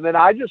that. And then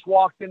I just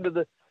walked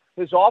into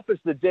his office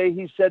the day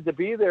he said to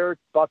be there.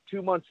 About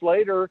 2 months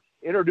later,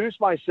 introduced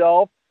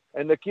myself,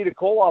 and Nikita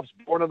Koloff's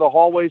born in the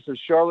hallways of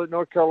Charlotte,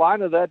 North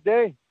Carolina that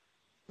day.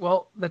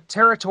 Well, the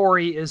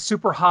territory is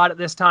super hot at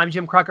this time.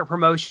 Jim Crockett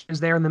Promotions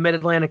there in the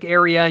Mid-Atlantic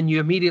area, and you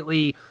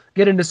immediately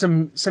get into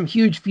some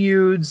huge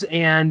feuds.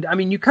 And I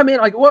mean, you come in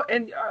like, well,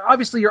 and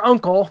obviously your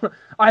uncle,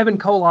 Ivan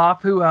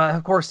Koloff, who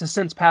of course has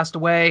since passed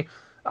away.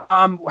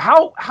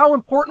 How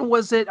important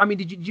was it? I mean,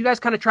 did you guys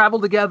kind of travel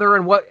together,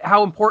 and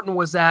how important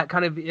was that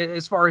kind of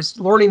as far as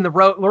learning the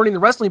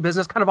wrestling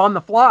business kind of on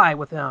the fly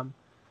with him?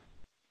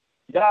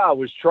 Yeah, it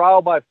was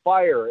trial by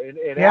fire.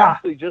 And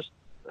actually, just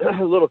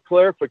a little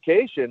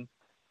clarification,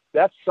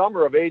 that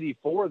summer of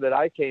 '84 that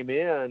I came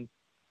in,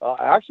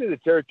 actually the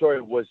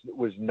territory was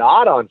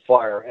not on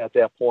fire at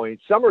that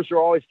point. Summers are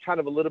always kind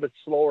of a little bit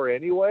slower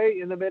anyway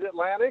in the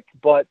Mid-Atlantic,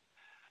 but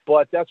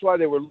that's why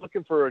they were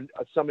looking for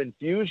some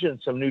infusion,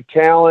 some new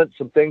talent,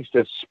 some things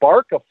to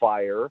spark a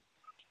fire.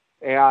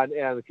 And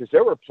because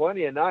there were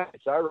plenty of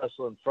nights I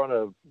wrestled in front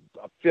of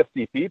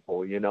 50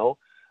 people, you know,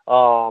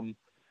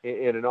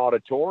 in an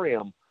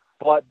auditorium.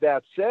 But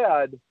that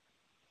said,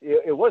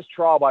 it was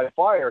trial by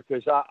fire,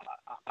 because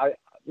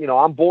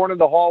I'm born in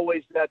the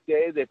hallways that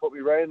day. They put me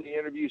right in the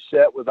interview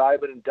set with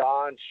Ivan and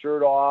Don,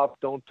 shirt off,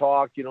 don't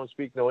talk, you don't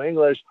speak no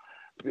English.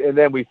 And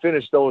then we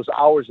finished those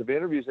hours of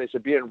interviews. They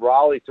said, be in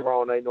Raleigh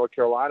tomorrow night, North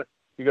Carolina.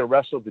 You're going to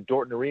wrestle at the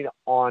Dorton Arena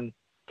on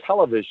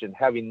television,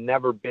 having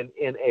never been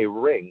in a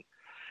ring,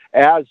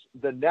 as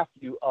the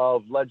nephew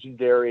of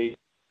the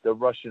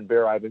Russian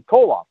Bear, Ivan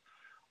Koloff.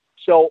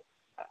 So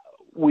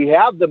we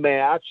have the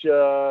match,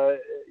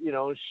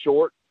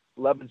 short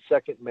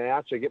 11-second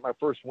match. I get my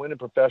first win in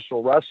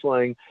professional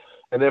wrestling.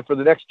 And then for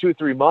the next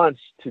 2-3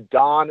 months, to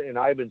Don and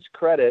Ivan's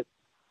credit,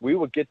 we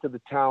would get to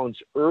the towns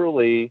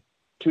early,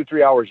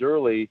 2-3 hours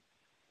early.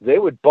 They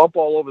would bump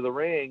all over the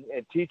ring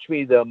and teach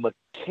me the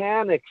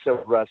mechanics of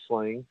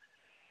wrestling.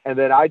 And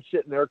then I'd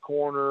sit in their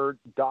corner.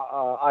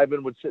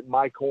 Ivan would sit in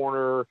my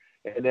corner.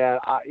 And then,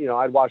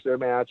 I'd watch their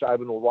match.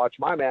 Ivan would watch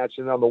my match.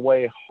 And on the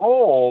way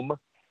home,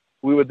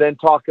 we would then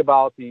talk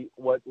about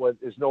what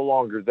is no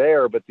longer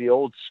there, but the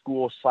old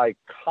school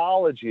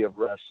psychology of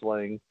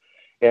wrestling.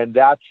 And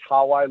that's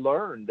how I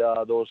learned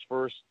those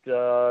first,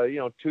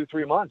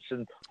 2-3 months.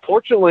 And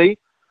fortunately,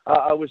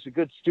 I was a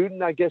good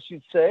student, I guess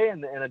you'd say,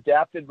 and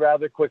adapted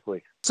rather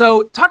quickly.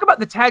 So talk about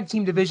the tag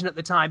team division at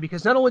the time,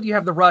 because not only do you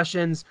have the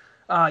Russians,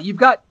 you've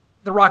got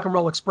the Rock and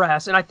Roll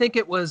Express. And I think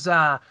it was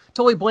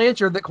Tully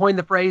Blanchard that coined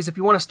the phrase, if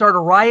you want to start a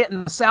riot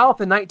in the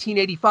South in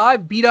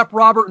 1985, beat up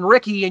Robert and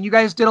Ricky, and you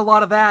guys did a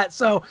lot of that.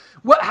 So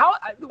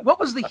what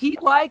was the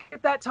heat like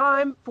at that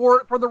time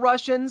for the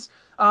Russians?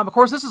 Of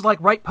course, this is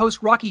like right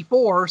post Rocky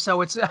IV,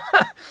 so it's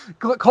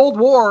Cold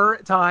War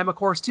time, of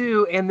course,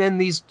 too. And then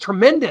these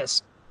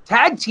tremendous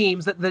tag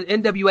teams that the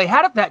NWA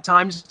had at that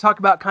time. Just talk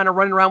about kind of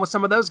running around with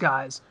some of those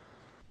guys.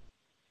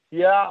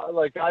 Yeah,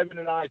 like Ivan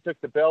and I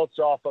took the belts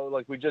off of,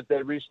 like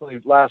they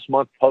recently last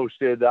month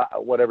posted,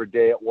 whatever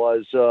day it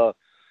was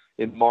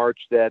in March,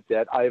 that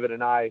Ivan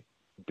and I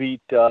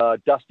beat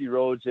Dusty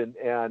Rhodes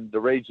and the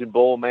Raging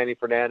Bull, Manny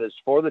Fernandez,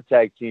 for the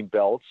tag team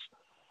belts.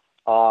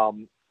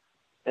 And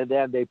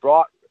then they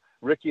brought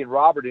Ricky and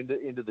Robert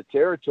into the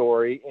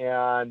territory,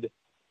 and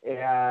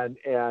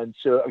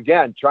so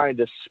again, trying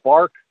to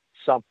spark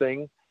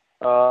something.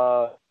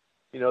 The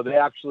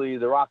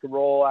Rock and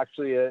Roll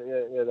actually at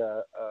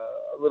a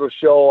little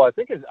show. I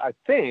think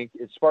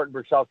it's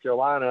Spartanburg, South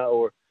Carolina,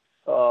 or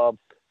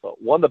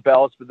won the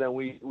belts, but then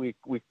we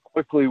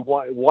quickly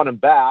won them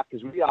back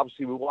because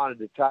we wanted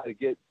to try to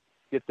get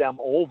them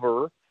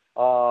over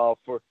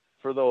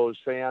for those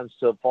fans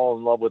to fall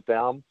in love with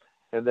them.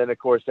 And then, of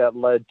course, that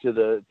led to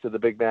the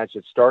big match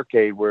at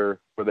Starrcade where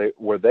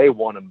they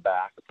won them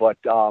back. But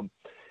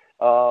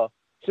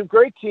some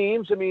great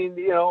teams. I mean,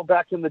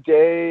 back in the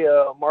day,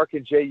 Mark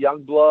and Jay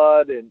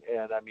Youngblood, and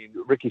I mean,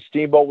 Ricky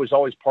Steamboat was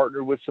always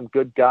partnered with some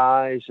good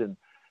guys, and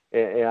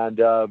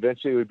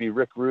eventually it would be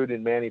Rick Rude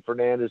and Manny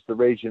Fernandez. The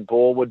Raging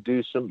Bull would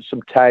do some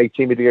tag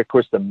teaming together. Of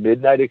course, the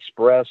Midnight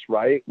Express,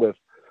 right, with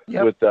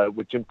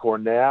Jim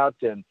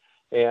Cornette,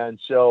 and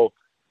so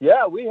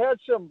yeah, we had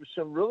some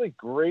really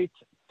great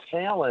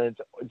talent,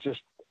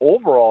 just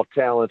overall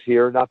talent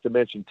here. Not to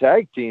mention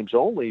tag teams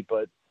only,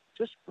 but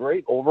just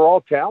great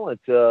overall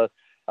talent.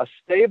 A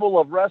stable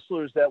of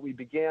wrestlers that we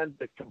began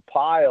to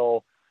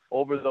compile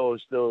over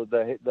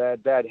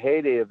that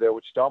heyday of there,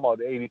 which is talking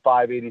about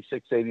 85,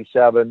 86,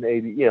 87,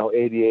 80,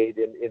 88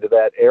 into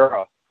that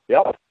era.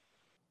 Yep.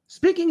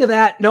 Speaking of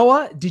that,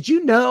 Noah, did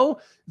you know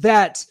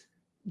that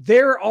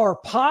there are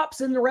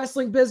pops in the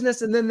wrestling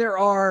business, and then there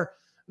are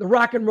the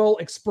Rock and Roll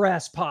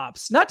Express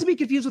pops? Not to be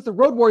confused with the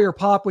Road Warrior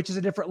pop, which is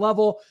a different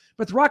level,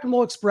 but the Rock and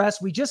Roll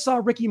Express, we just saw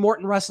Ricky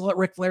Morton wrestle at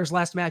Ric Flair's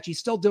last match. He's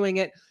still doing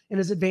it in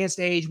his advanced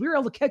age. We were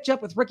able to catch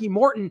up with Ricky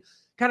Morton,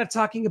 kind of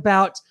talking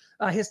about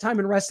his time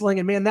in wrestling.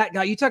 And man, that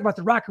guy, you talk about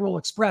the Rock and Roll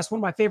Express, one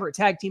of my favorite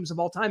tag teams of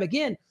all time,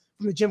 again,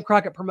 from the Jim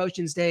Crockett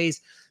Promotions days.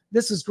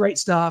 This is great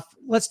stuff.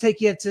 Let's take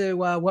you to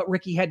what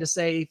Ricky had to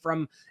say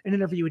from an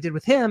interview we did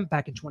with him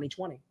back in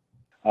 2020.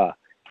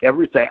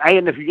 Everything.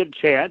 And if you get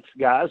a chance,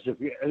 guys,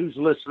 who's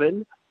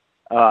listening,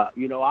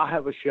 I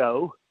have a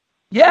show.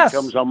 Yes. It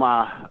comes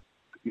on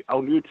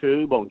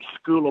YouTube, on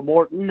School of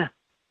Morton,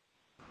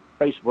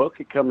 Facebook.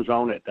 It comes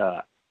on at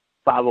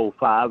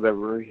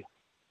 5:05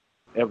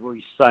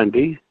 every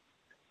Sunday.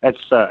 That's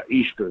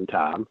Eastern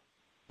time.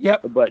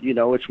 Yep. But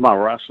it's my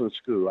wrestling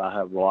school. I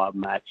have a lot of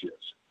matches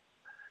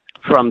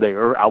from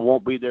there. I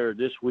won't be there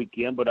this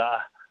weekend, but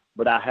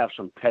I have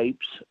some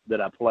tapes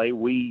that I play.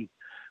 We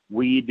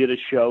did a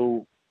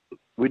show.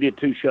 We did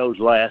 2 shows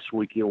last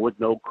weekend with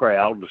no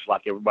crowd, just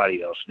like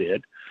everybody else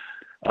did.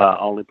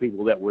 Only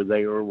people that were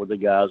there were the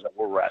guys that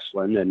were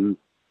wrestling, and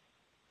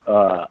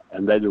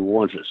they're the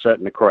ones that sat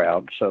in the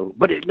crowd. So,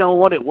 but it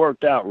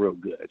worked out real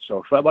good.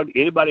 So if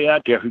anybody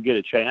out there who get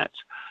a chance,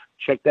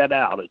 check that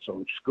out. It's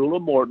on School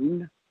of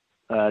Morton,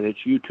 and it's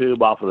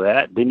YouTube off of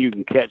that. Then you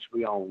can catch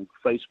me on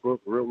Facebook,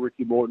 Real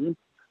Ricky Morton,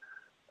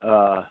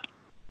 and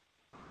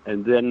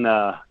then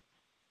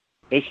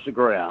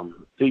Instagram,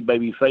 the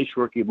Babyface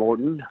Ricky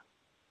Morton.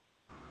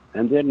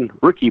 And then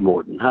Ricky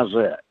Morton. How's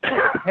that?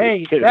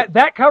 Hey,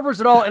 that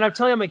covers it all. And I'm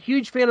telling you, I'm a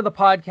huge fan of the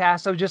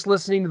podcast. I was just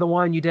listening to the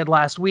one you did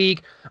last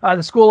week,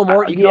 the School of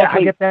Morton. You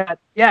can get that.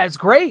 Yeah, it's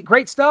great.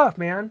 Great stuff,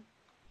 man.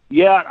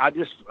 Yeah, I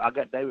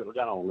got David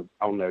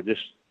on there this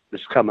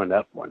coming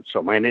up one.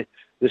 So, man,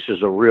 this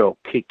is a real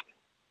kick.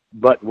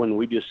 But when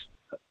we just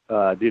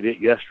did it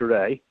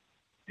yesterday,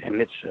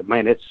 and I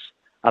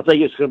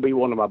think it's going to be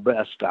one of my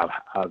best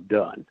I've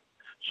done.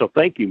 So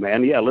thank you,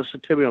 man. Yeah, listen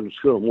to me on the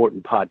School of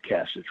Morton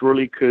podcast. It's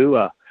really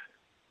cool.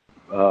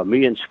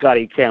 Me and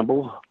Scotty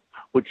Campbell,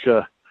 which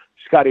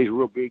Scotty's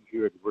real big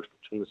here in the Bristol,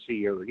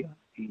 Tennessee area.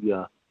 He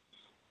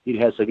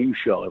has a new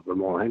show every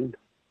morning,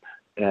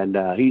 and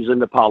he's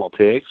into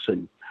politics,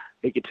 and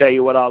he can tell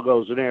you what all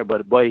goes in there.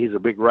 But boy, he's a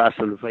big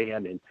wrestling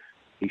fan, and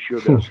he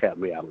sure does help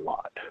me out a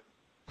lot.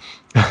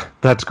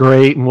 That's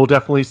great, and we'll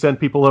definitely send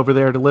people over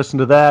there to listen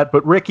to that.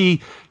 But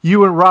Ricky,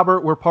 you and Robert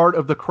were part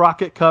of the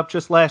Crockett Cup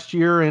just last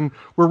year, and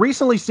were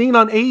recently seen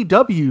on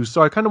AEW.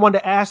 So I kind of wanted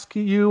to ask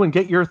you and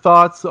get your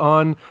thoughts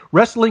on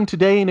wrestling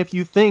today, and if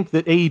you think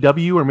that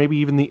AEW or maybe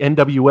even the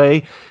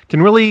NWA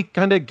can really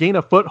kind of gain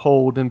a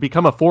foothold and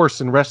become a force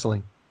in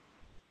wrestling.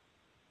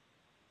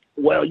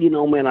 Well,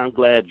 man, I'm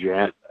glad you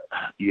asked.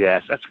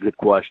 That's a good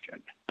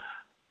question.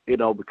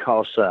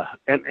 Because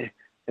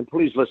and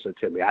please listen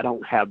to me. I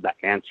don't have the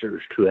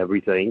answers to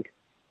everything,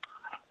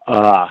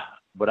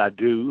 but I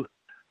do.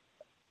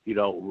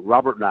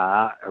 Robert and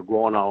I are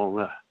going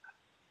on,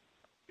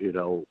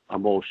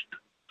 almost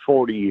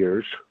 40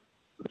 years.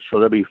 So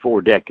there'll be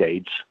 4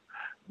 decades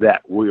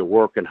that we're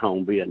working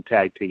home being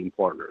tag team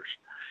partners.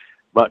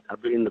 But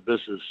I've been in the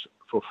business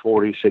for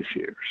 46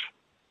 years.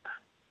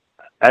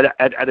 At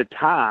a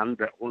time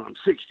that when I'm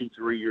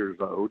 63 years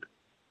old,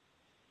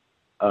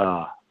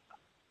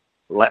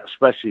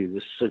 especially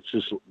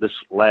this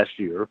last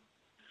year,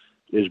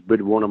 has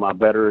been one of my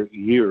better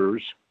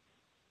years.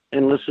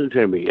 And listen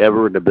to me,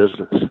 ever in the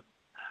business.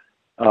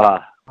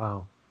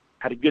 Wow.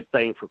 Had a good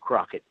thing for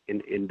Crockett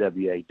in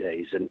NWA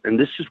days. And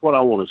this is what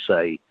I want to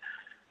say.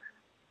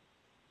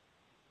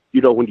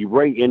 when you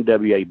bring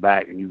NWA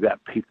back and you've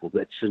got people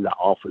that's in the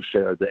office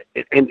there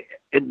and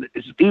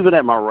it's even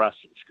at my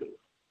wrestling school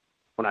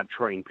when I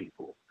train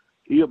people,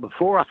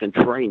 before I can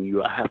train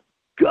you, I have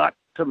got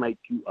to make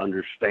you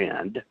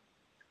understand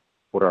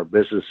what our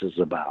business is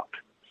about.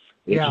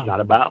 It's not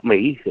about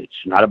me. It's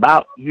not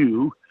about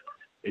you.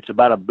 It's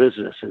about a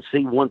business. And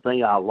see, one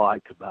thing I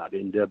like about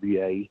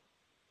NWA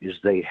is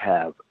they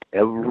have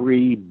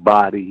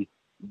everybody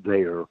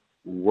there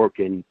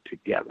working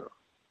together.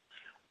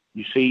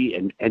 You see,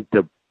 and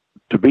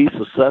to be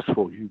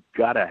successful, you've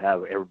got to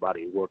have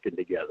everybody working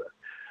together.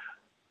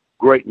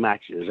 Great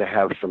matches. They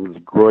have some of the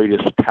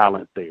greatest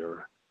talent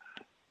there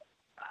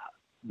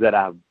that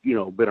I've,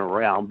 been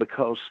around,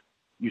 because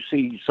you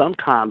see,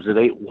 sometimes it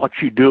ain't what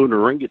you do in the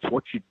ring, it's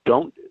what you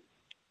don't do.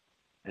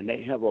 And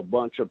they have a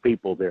bunch of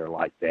people there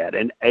like that.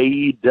 And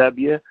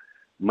AEW,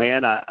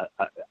 man, I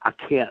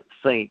can't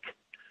thank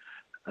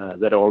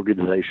that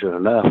organization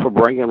enough for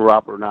bringing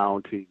Robert and I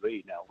on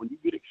TV. Now, when you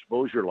get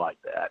exposure like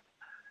that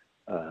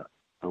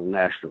on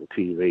national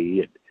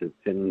TV,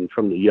 and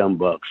from the Young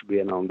Bucks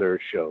being on their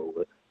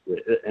show,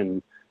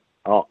 and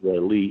all the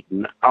Elite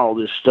and all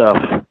this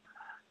stuff,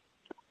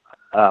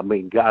 I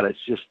mean, God,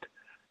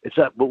 it's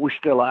up, but we're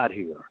still out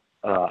here.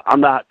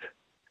 I'm not,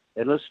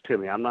 and listen to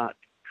me, I'm not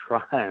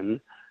trying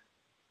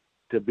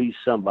to be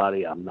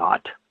somebody I'm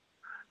not.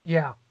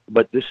 Yeah.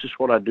 But this is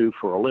what I do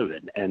for a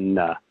living. And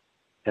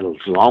as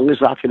long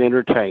as I can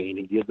entertain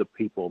and give the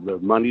people their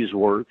money's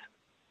worth,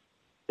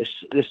 it's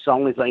the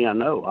only thing I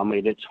know. I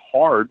mean, it's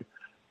hard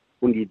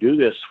when you do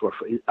this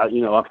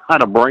I'm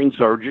not a brain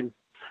surgeon.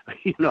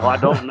 I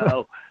don't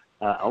know.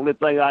 Only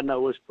thing I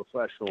know is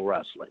professional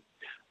wrestling.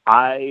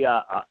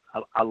 I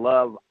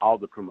love all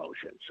the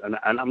promotions, and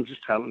I'm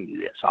just telling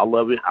you this. I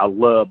love it. I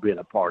love being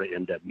a part of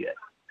NWA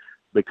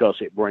because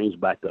it brings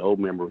back the old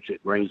memories.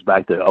 It brings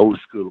back the old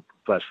school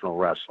professional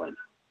wrestling,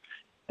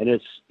 and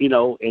it's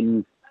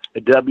in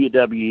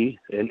WWE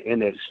and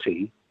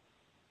NXT.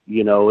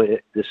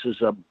 This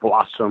is a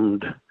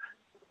blossomed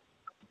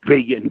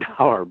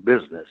billion-dollar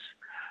business,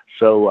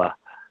 so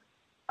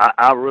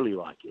I really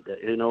like it.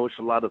 It's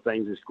a lot of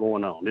things that's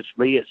going on. It's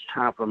me. It's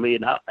time for me,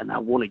 and I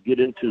want to get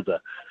into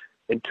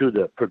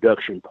the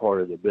production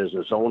part of the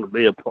business. I want to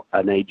be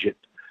an agent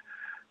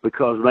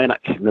because, man,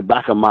 in the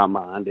back of my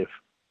mind,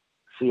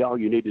 all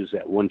you need is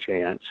that one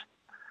chance.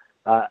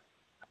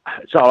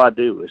 It's all I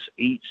do is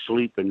eat,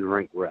 sleep, and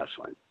drink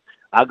wrestling.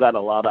 I got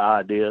a lot of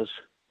ideas,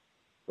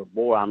 but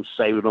boy, I'm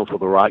saving them for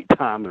the right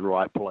time and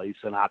right place,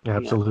 and I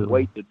can't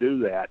wait to do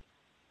that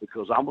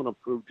because I'm going to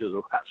prove to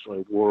the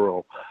wrestling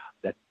world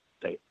that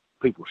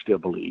people still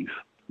believe.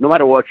 No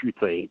matter what you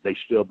think, they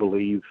still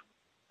believe.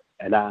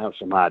 And I have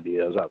some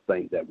ideas, I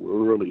think, that will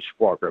really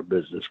spark our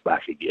business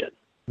back again.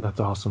 That's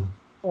awesome.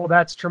 Well,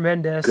 that's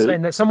tremendous. Good.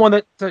 And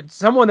someone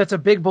that's a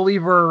big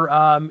believer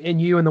in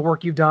you and the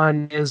work you've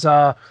done is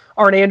Arn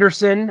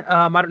Anderson.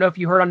 I don't know if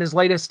you heard on his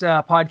latest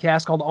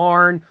podcast called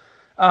Arn.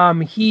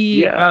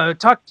 He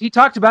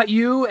talked about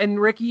you and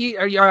Ricky,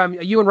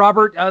 you and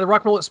Robert, the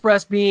Rock and Roll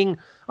Express being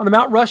on the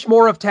Mount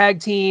Rushmore of tag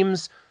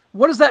teams.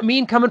 What does that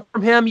mean coming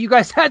from him? You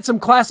guys had some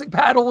classic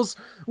battles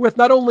with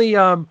not only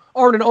Arn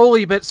and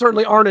Ole, but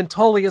certainly Arn and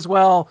Tully as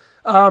well.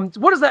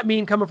 What does that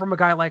mean coming from a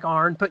guy like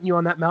Arn, putting you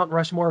on that Mount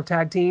Rushmore of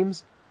tag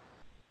teams?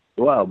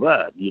 Well,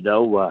 but,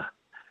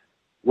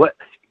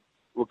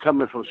 we're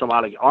coming from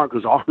somebody like Arn,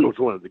 because Arn was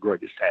one of the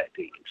greatest tag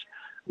teams.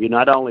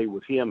 Not only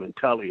with him and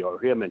Tully or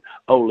him and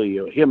Ole,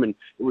 or it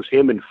was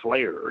him and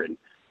Flair and,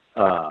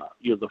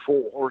 the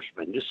Four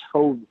Horsemen, this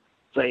whole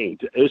thing.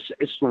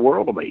 It's the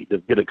world of me to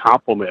get a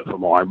compliment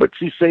from Arn. But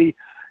you see,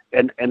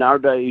 in our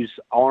days,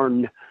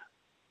 Arn,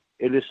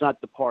 it is not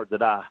the part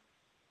that I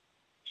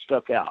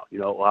stuck out.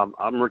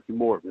 I'm Ricky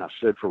Morton. I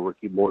stood for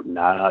Ricky Morton.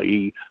 I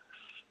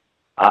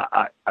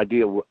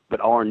deal with, but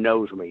Arn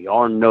knows me.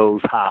 Arn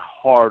knows how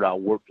hard I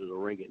worked in the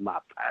ring and my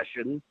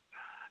passion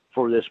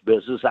for this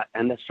business.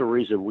 And that's the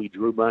reason we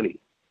drew money,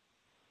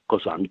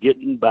 because I'm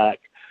getting back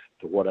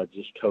to what I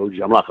just told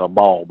you. I'm like a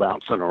ball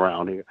bouncing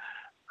around here.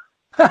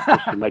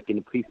 Just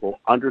making people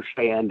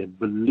understand and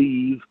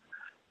believe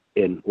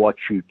in what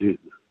you do.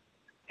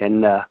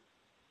 And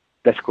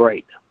that's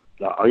great.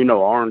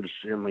 Arn's,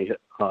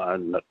 I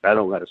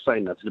don't got to say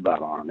nothing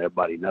about Arn.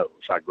 Everybody knows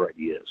how great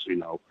he is,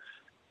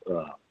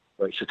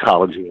 great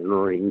psychology in the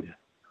ring.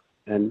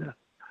 And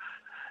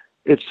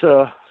it's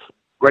a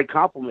great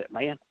compliment,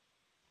 man.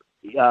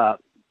 Hey, I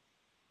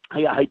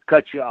hate to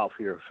cut you off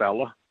here,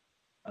 fella.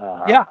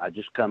 I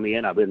just come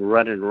in. I've been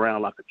running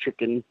around like a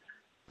chicken.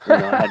 I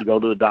had to go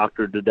to the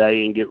doctor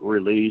today and get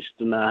released,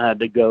 and I had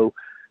to go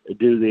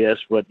do this.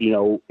 But,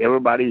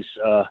 everybody's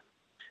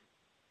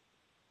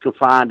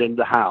confined in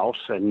the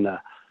house, and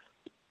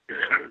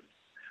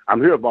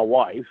I'm here with my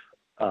wife.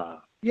 I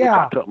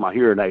took my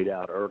hearing aid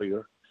out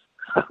earlier.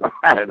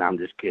 And I'm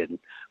just kidding.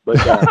 But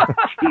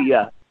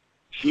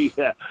she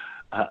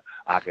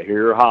I could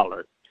hear her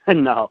holler.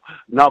 No,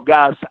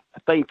 guys,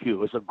 thank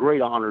you. It's a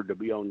great honor to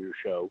be on your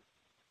show.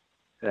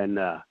 And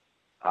I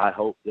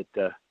hope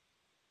that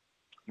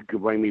you can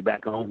bring me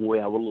back on when we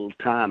have a little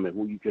time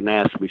and you can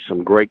ask me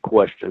some great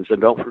questions. And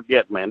don't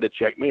forget, man, to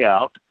check me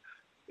out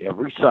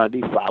every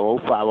Sunday,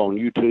 5:05 on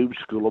YouTube,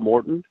 School of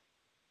Morton,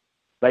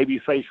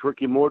 Babyface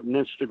Ricky Morton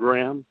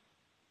Instagram,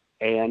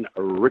 and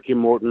Ricky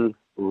Morton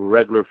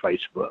regular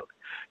Facebook.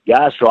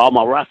 Guys, so all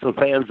my wrestling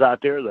fans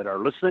out there that are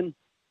listening,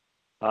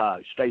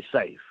 stay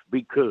safe,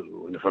 be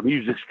cool, and if the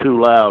music's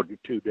too loud, you're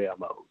too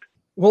damn old.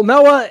 Well,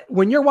 Noah,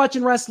 when you're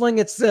watching wrestling,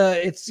 it's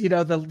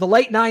the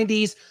late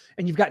 90s,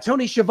 and you've got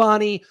Tony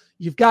Schiavone,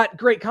 you've got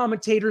great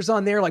commentators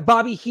on there like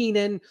Bobby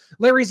Heenan,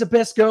 Larry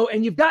Zbyszko,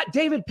 and you've got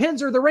David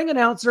Pinzer, the ring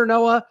announcer,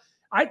 Noah.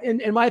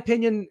 In my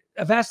opinion,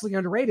 vastly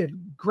underrated.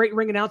 Great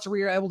ring announcer.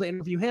 We were able to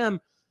interview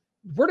him.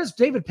 Where does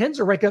David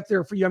Pinzer rank up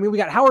there for you? I mean, we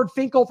got Howard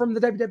Finkel from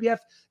the WWF,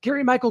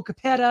 Gary Michael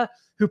Capetta,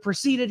 who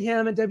preceded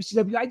him in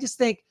WCW. I just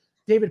think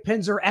David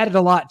Pinzer added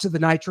a lot to the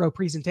Nitro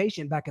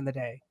presentation back in the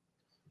day.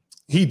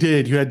 He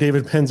did. You had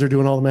David Pinzer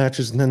doing all the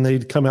matches, and then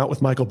they'd come out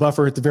with Michael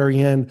Buffer at the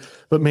very end.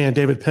 But man,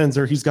 David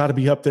Pinzer, he's got to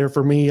be up there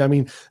for me. I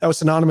mean, that was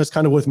synonymous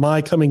kind of with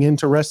my coming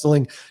into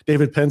wrestling,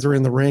 David Pinzer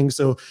in the ring.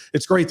 So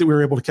it's great that we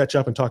were able to catch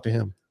up and talk to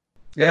him.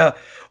 Yeah.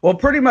 Well,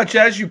 pretty much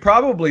as you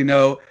probably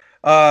know,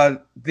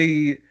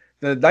 the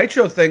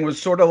Nitro thing was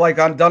sort of like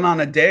done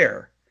on a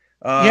dare.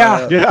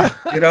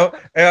 You know,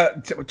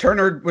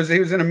 Turner was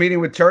in a meeting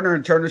with Turner,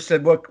 and Turner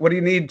said, what do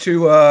you need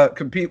to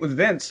compete with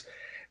Vince?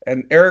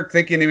 And Eric,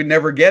 thinking he would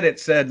never get it,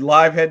 said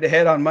live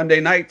head-to-head on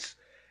Monday nights.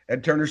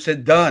 And Turner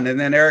said done. And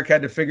then Eric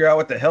had to figure out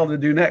what the hell to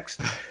do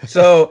next.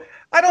 So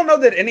I don't know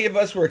that any of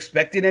us were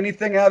expecting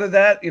anything out of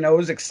that. You know, it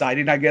was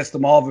exciting. I guess the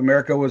Mall of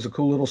America was a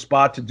cool little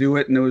spot to do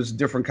it, and it was a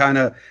different kind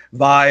of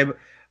vibe.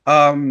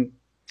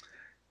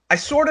 I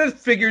sort of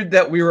figured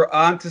that we were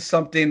onto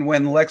something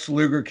when Lex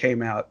Luger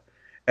came out.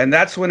 And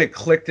that's when it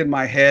clicked in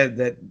my head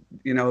that,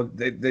 you know,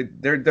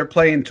 they're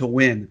playing to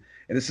win.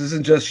 And this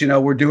isn't just, you know,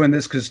 we're doing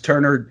this because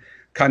Turner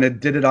kind of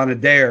did it on a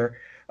dare.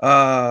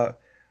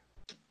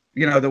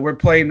 You know, that we're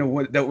playing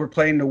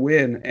to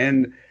win.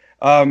 And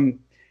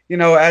you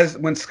know,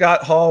 when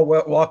Scott Hall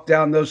walked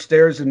down those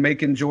stairs in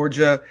Macon,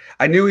 Georgia,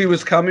 I knew he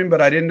was coming,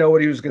 but I didn't know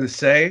what he was going to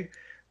say.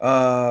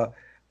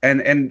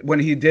 And when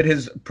he did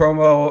his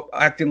promo,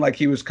 acting like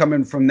he was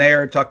coming from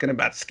there, talking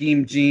about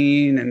Scheme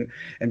Gene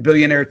and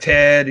Billionaire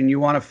Ted, and you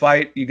want to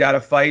fight, you got to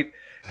fight.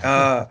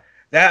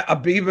 That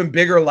an even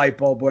bigger light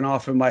bulb went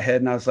off in my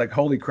head, and I was like,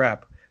 holy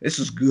crap, this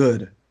is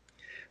good.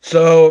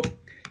 So,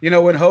 you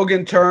know, when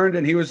Hogan turned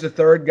and he was the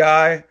third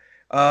guy,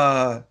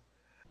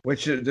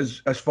 which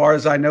is, as far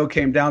as I know,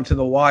 came down to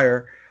the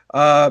wire,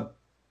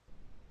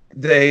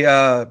 they,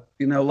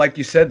 you know, like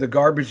you said, the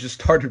garbage just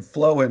started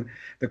flowing.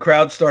 The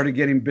crowd started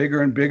getting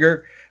bigger and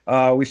bigger.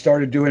 We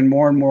started doing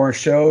more and more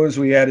shows.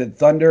 We added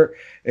Thunder.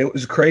 It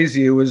was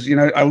crazy. It was, you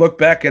know, I look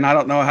back and I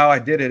don't know how I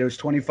did it. It was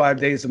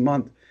 25 days a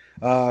month.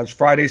 It was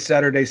Friday,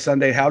 Saturday,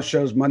 Sunday house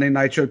shows, Monday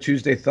Nitro,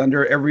 Tuesday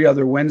Thunder, every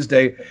other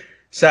Wednesday,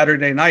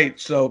 Saturday night.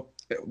 So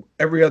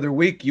every other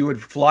week you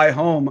would fly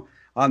home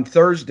on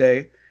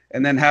Thursday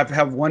and then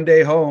have one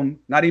day home,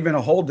 not even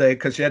a whole day,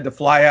 because you had to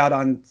fly out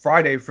on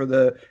Friday for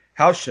the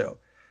house show.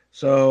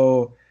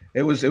 So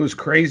it was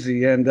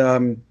crazy. And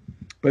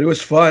but it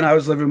was fun. I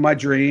was living my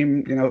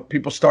dream. You know,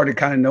 people started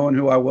kind of knowing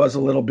who I was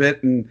a little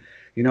bit, and,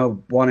 you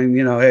know, wanting,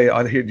 you know, hey,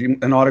 I'll hear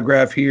an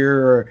autograph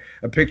here or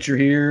a picture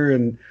here.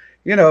 And,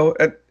 you know,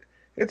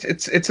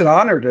 it's an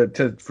honor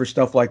for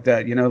stuff like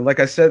that. You know, like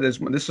I said,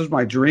 this was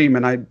my dream,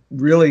 and I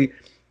really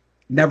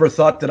never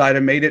thought that I'd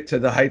have made it to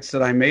the heights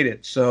that I made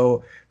it.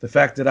 So the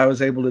fact that I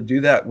was able to do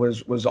that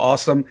was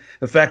awesome.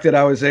 The fact that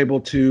I was able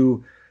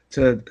to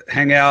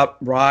hang out,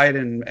 ride,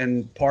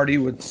 and party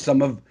with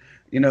some of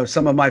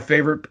my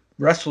favorite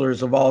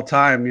wrestlers of all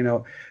time, you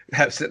know,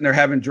 sitting there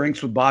having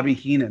drinks with Bobby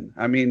Heenan.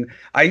 I mean,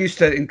 I used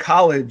to, in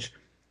college,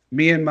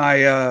 me and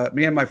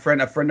my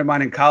friend, a friend of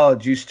mine in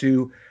college used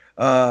to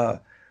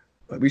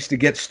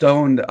get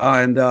stoned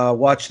and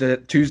watch the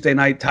Tuesday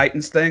Night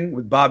Titans thing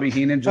with Bobby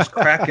Heenan, just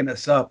cracking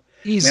us up.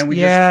 Just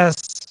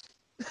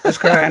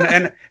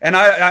cracking. And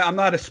I'm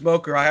not a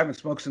smoker. I haven't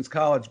smoked since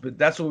college, but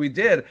that's what we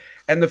did.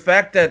 And the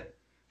fact that,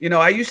 you know,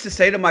 I used to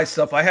say to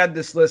myself, I had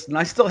this list, and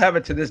I still have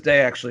it to this day,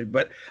 actually,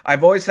 but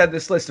I've always had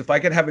this list. If I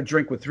could have a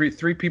drink with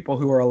three people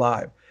who are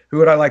alive, who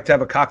would I like to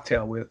have a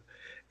cocktail with?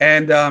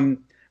 And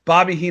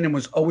Bobby Heenan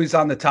was always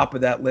on the top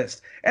of that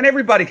list. And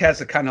everybody has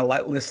a kind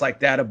of list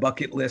like that, a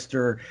bucket list,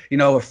 or, you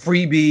know, a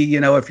freebie, you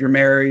know, if you're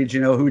married,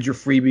 you know, who'd your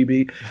freebie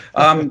be?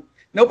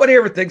 Nobody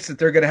ever thinks that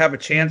they're going to have a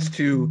chance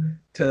to,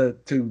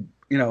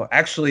 you know,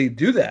 actually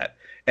do that.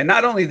 And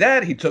not only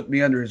that, he took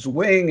me under his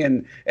wing,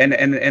 and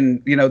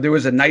you know, there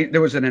was an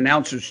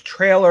announcer's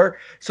trailer.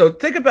 So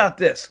think about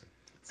this.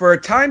 For a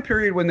time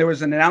period when there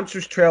was an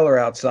announcer's trailer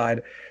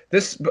outside,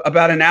 this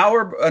about an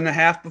hour and a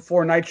half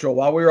before Nitro,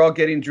 while we were all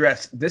getting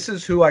dressed, this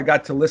is who I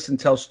got to listen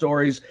tell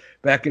stories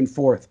back and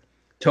forth.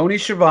 Tony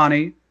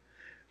Schiavone,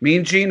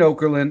 Mean Gene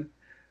Okerlund,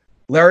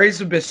 Larry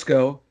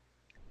Zbyszko,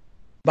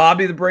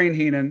 Bobby the Brain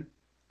Heenan,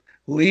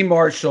 Lee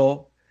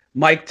Marshall,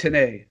 Mike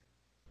Tenay.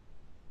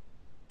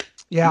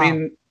 Yeah, I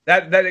mean,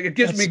 that it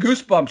gives me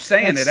goosebumps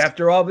saying it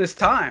after all this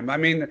time. I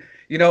mean,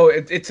 you know,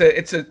 it's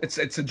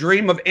a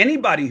dream of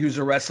anybody who's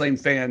a wrestling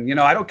fan. You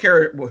know, I don't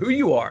care who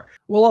you are.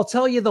 Well, I'll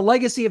tell you, the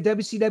legacy of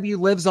WCW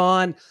lives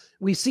on.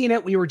 We've seen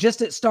it. We were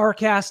just at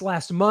StarCast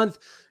last month,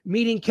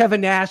 meeting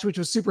Kevin Nash, which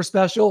was super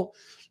special,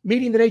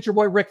 meeting the Nature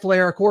Boy Ric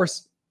Flair. Of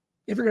course,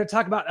 if you're going to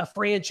talk about a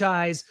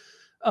franchise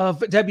of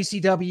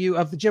WCW,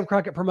 of the Jim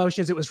Crockett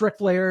Promotions, it was Ric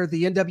Flair,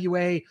 the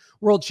NWA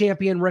world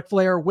champion. Ric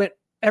Flair went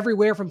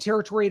everywhere from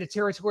territory to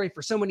territory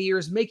for so many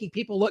years, making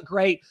people look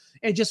great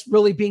and just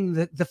really being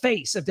the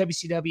face of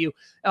WCW,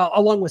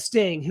 along with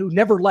Sting, who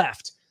never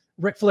left.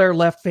 Ric Flair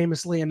left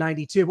famously in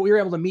 92, but we were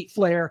able to meet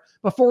Flair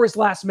before his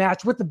last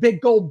match with the big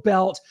gold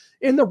belt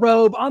in the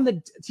robe on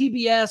the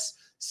TBS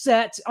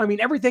set. I mean,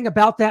 everything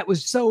about that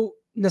was so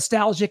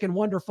nostalgic and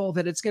wonderful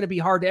that it's going to be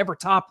hard to ever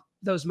top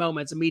those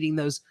moments of meeting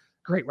those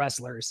great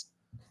wrestlers.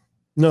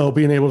 No,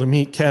 being able to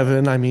meet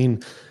Kevin, I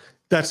mean,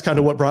 that's kind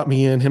of what brought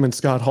me in, him and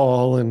Scott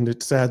Hall. And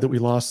it's sad that we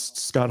lost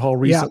Scott Hall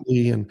recently.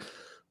 Yeah.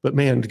 But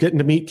man, getting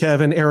to meet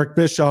Kevin, Eric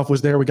Bischoff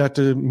was there. We got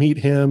to meet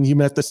him. You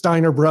met the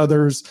Steiner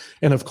brothers.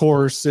 And of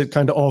course, it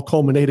kind of all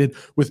culminated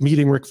with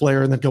meeting Ric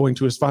Flair and then going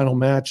to his final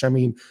match. I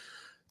mean,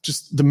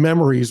 just the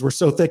memories were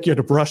so thick, you had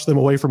to brush them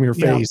away from your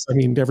face. I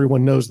mean,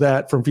 everyone knows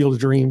that from Field of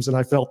Dreams. And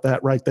I felt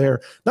that right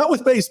there, not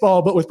with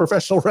baseball, but with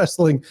professional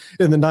wrestling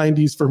in the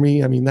 90s for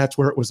me. I mean, that's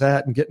where it was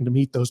at, and getting to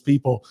meet those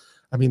people.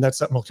 I mean, that's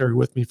something I'll carry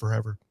with me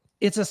forever.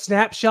 It's a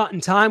snapshot in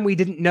time. We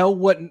didn't know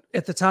what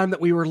at the time that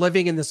we were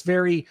living in this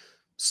very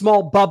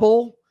small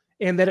bubble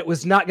and that it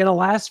was not going to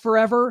last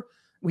forever.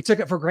 We took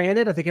it for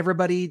granted. I think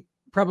everybody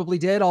probably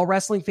did. All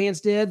wrestling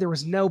fans did. There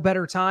was no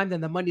better time than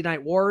the Monday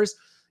Night Wars.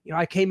 You know,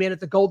 I came in at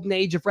the golden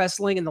age of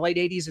wrestling in the late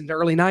 80s and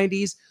early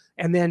 90s.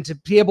 And then to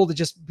be able to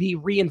just be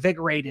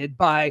reinvigorated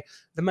by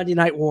the Monday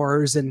Night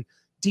Wars and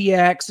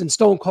DX and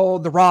Stone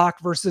Cold, The Rock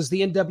versus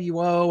the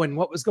NWO and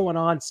what was going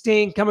on,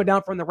 Sting coming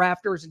down from the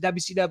rafters in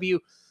WCW.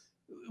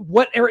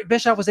 What Eric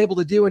Bischoff was able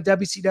to do in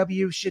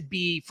WCW should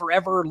be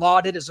forever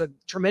lauded as a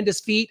tremendous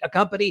feat. A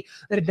company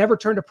that had never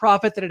turned a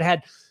profit, that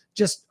had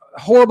just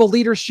horrible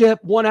leadership,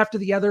 one after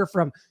the other,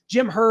 from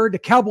Jim Herd to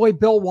Cowboy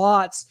Bill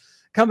Watts,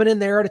 coming in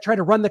there to try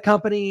to run the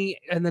company.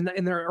 And then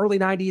in the early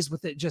 90s,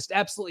 with it just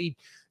absolutely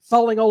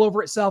falling all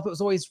over itself. It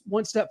was always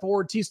one step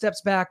forward, two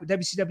steps back, with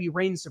WCW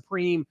reigned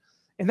supreme.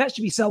 And that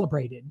should be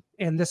celebrated.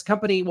 And this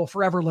company will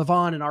forever live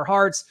on in our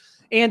hearts.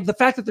 And the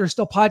fact that there's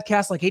still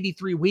podcasts like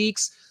 83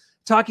 Weeks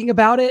talking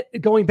about it,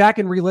 going back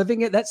and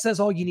reliving it, that says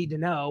all you need to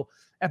know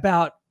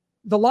about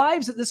the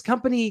lives that this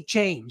company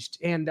changed.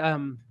 And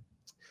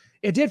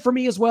it did for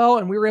me as well.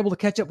 And we were able to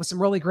catch up with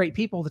some really great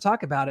people to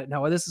talk about it.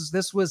 Noah,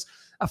 this was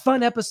a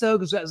fun episode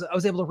because I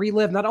was able to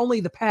relive not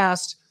only the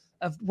past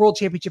of World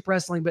Championship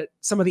Wrestling, but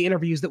some of the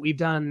interviews that we've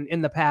done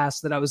in the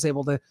past that I was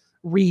able to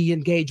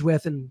re-engage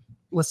with and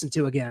listen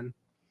to again.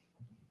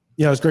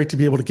 Yeah, it was great to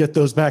be able to get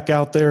those back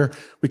out there.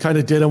 We kind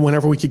of did them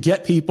whenever we could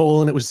get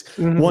people, and it was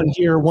one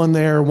here, one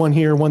there, one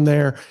here, one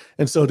there.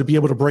 And so to be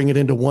able to bring it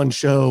into one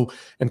show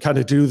and kind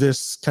of do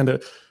this, kind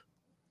of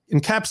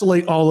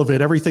encapsulate all of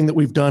it, everything that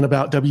we've done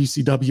about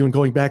WCW and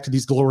going back to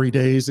these glory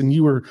days. And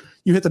you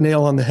hit the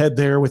nail on the head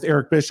there with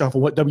Eric Bischoff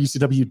and what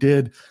WCW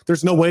did.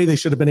 There's no way they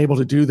should have been able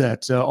to do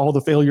that. All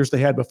the failures they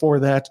had before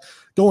that,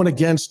 going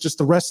against just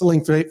the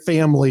wrestling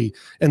family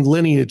and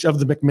lineage of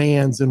the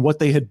McMahons and what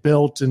they had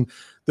built, and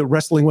the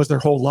wrestling was their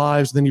whole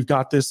lives. Then you've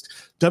got this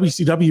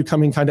WCW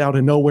coming kind of out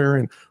of nowhere.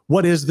 And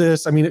what is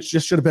this? I mean, it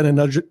just should have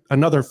been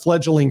another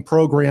fledgling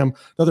program,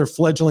 another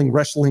fledgling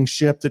wrestling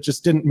ship that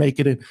just didn't make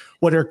it. And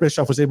what Eric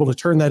Bischoff was able to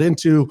turn that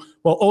into,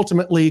 well,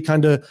 ultimately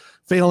kind of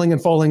failing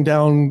and falling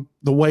down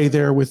the way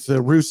there with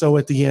Russo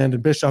at the end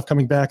and Bischoff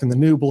coming back and the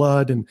new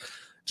blood, and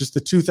just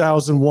the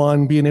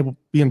 2001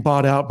 being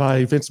bought out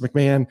by Vince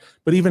McMahon,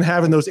 but even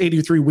having those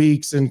 83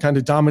 weeks and kind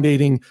of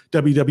dominating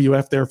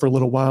WWF there for a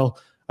little while.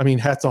 I mean,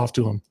 hats off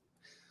to him.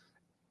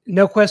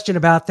 No question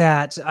about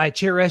that. I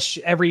cherish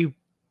every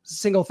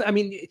single thing. I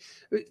mean,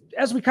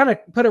 as we kind of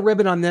put a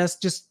ribbon on this,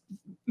 just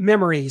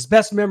memories,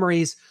 best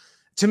memories.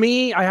 To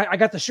me, I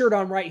got the shirt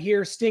on right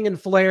here, Sting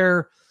and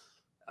Flair,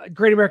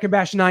 Great American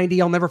Bash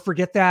 90. I'll never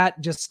forget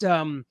that. Just,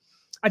 I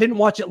didn't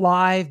watch it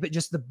live, but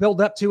just the build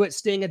up to it.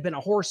 Sting had been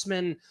a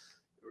horseman.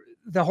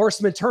 The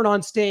Horsemen turn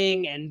on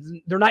Sting,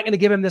 and they're not going to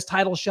give him this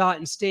title shot.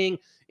 And Sting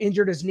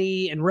injured his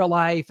knee in real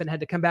life and had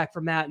to come back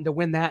from that, and to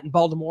win that in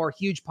Baltimore,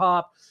 huge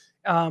pop.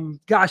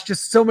 Gosh,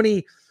 just so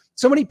many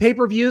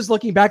pay-per-views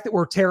looking back that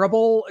were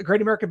terrible.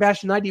 Great American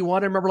Bash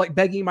 91. I remember like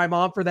begging my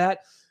mom for that.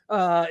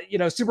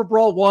 Super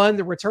Brawl 1,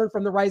 The Return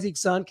from the Rising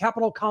Sun,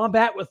 Capital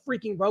Combat with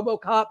freaking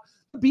RoboCop.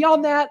 But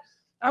beyond that,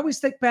 I always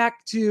think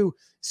back to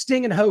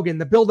Sting and Hogan,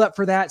 the build up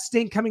for that,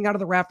 Sting coming out of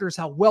the rafters,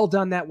 how well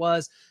done that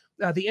was.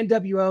 The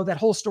NWO, that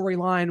whole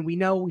storyline, we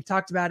know, we've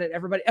talked about it.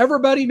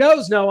 Everybody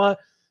knows, Noah,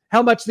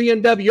 how much the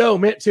NWO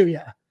meant to you.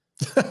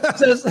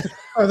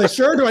 Are they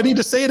sure? Do I need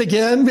to say it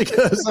again?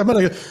 Because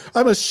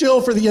I'm a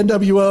shill for the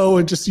NWO.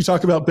 And just, you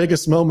talk about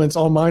biggest moments.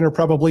 All mine are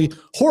probably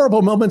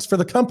horrible moments for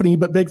the company,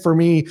 but big for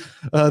me.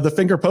 The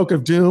finger poke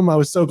of doom. I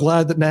was so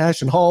glad that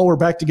Nash and Hall were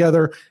back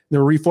together.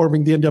 They're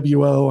reforming the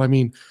NWO. I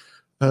mean,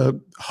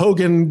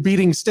 Hogan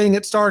beating Sting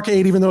at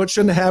Starrcade, even though it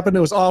shouldn't have happened.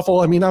 It was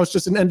awful. I mean, I was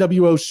just an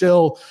NWO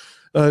shill.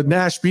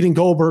 Nash beating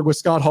Goldberg with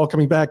Scott Hall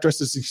coming back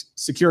dressed as a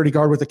security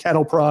guard with a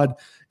cattle prod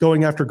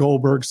going after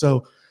Goldberg.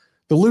 So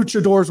the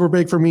luchadors were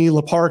big for me.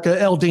 La Parka,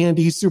 El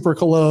Dandy, Super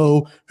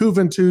Colo,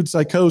 Juventud,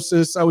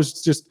 Psychosis. I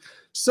was just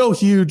so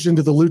huge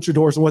into the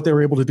luchadors and what they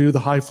were able to do, the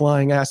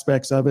high-flying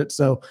aspects of it.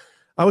 So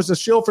I was a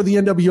shill for the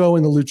NWO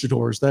and the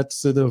luchadors.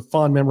 That's the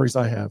fond memories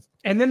I have.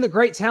 And then the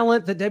great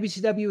talent that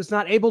WCW was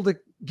not able to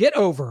get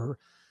over.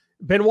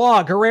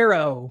 Benoit,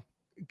 Guerrero,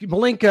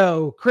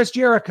 Malenko, Chris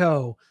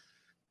Jericho,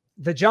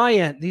 the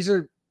Giant. These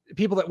are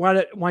people that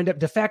wind up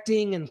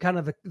defecting, and kind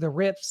of the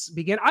rifts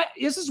begin.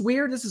 This is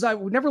weird.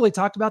 We've never really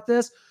talked about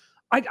this.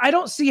 I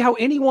don't see how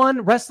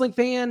anyone, wrestling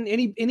fan,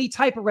 any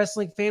type of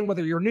wrestling fan,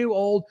 whether you're new,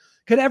 old,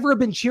 could ever have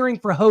been cheering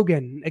for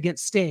Hogan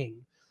against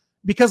Sting,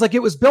 because like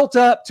it was built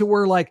up to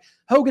where like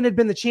Hogan had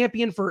been the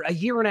champion for a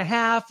year and a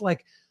half.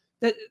 Like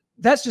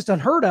that's just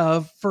unheard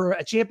of for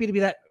a champion to be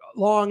that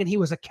long. And he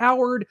was a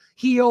coward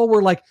heel,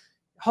 where like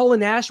Hall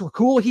and Nash were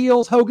cool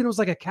heels. Hogan was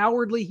like a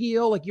cowardly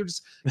heel. Like you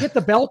just get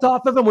the belt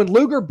off of him. When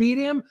Luger beat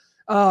him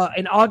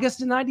in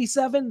August of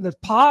 '97, the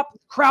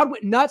crowd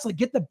went nuts. Like,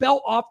 get the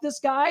belt off this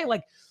guy.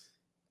 Like,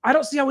 I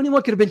don't see how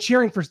anyone could have been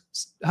cheering for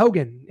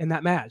Hogan in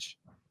that match.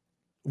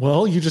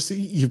 Well,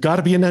 you've got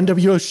to be an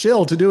NWO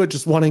shill to do it,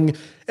 just wanting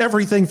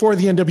everything for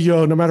the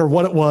NWO, no matter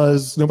what it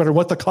was, no matter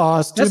what the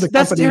cost.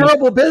 That's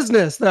terrible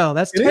business, though.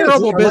 That's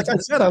terrible business. Like I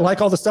said, I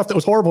like all the stuff that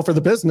was horrible for the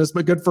business,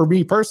 but good for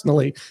me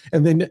personally.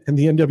 And then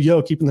the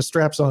NWO keeping the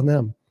straps on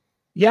them.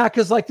 Yeah,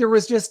 because like there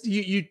was just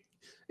it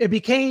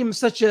became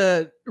such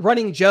a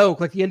running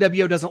joke. Like the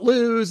NWO doesn't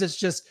lose. It's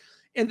just,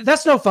 and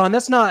that's no fun.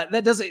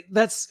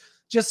 That's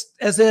just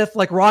as if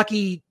like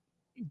Rocky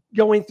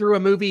going through a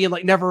movie and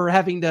like never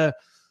having to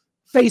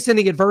face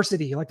any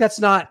adversity. Like that's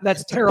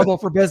terrible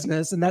for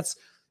business. And that's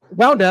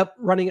wound up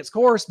running its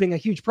course, being a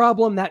huge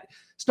problem. That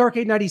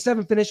Starrcade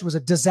 97 finish was a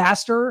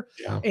disaster.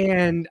 Yeah.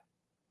 And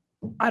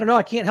I don't know.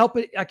 I can't help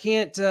it. I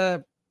can't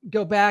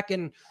go back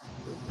and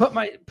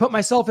put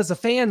myself as a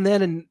fan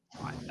then. And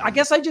I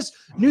guess I just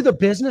knew the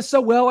business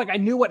so well. Like I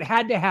knew what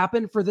had to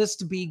happen for this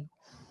to be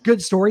good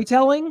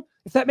storytelling,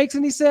 if that makes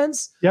any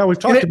sense. Yeah, we've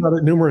talked about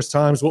it numerous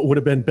times, what would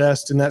have been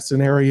best in that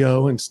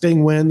scenario. And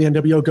Sting win, the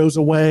NWO goes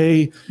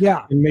away.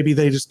 Yeah. And maybe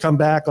they just come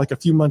back like a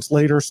few months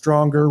later,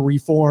 stronger,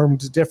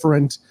 reformed,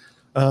 different.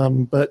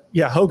 But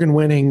yeah, Hogan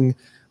winning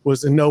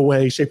was in no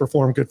way, shape, or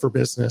form good for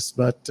business.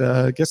 But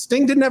I guess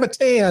Sting didn't have a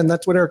tan.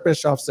 That's what Eric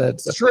Bischoff said.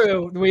 So. It's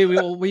true. We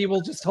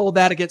will just hold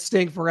that against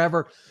Sting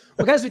forever.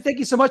 Well, guys, we thank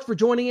you so much for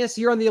joining us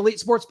here on the Elite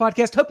Sports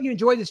Podcast. Hope you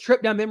enjoyed this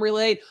trip down memory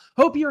lane.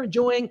 Hope you're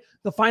enjoying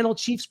the final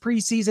Chiefs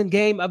preseason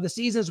game of the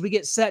season as we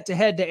get set to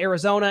head to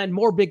Arizona, and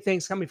more big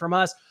things coming from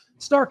us.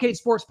 Starrcade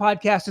Sports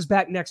Podcast is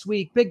back next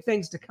week. Big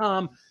things to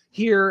come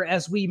here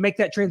as we make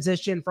that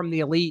transition from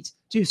the Elite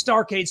to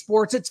Starrcade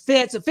Sports. It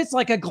fits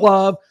like a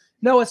glove.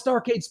 No, a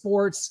Starrcade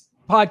Sports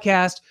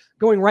Podcast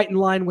going right in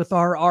line with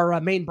our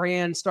main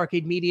brand,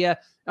 Starrcade Media.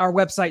 Our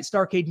website,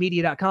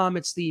 starrcademedia.com.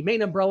 It's the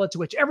main umbrella to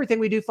which everything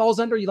we do falls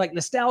under. You like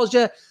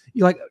nostalgia,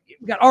 we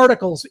got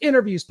articles,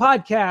 interviews,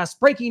 podcasts,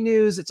 breaking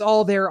news. It's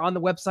all there on the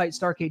website,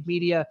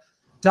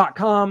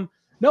 starrcademedia.com.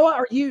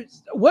 Noah,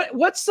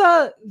 what's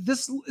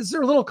this? Is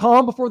there a little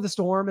calm before the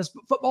storm? Is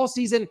football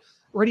season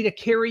ready to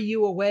carry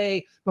you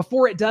away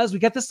before it does? We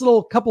got this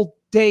little couple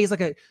days, like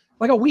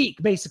a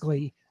week,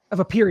 basically, of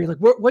a period. Like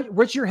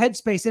what's your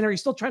headspace in? Are you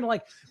still trying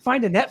to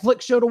find a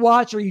Netflix show to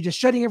watch? Or are you just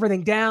shutting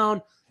everything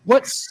down?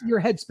 What's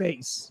your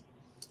headspace?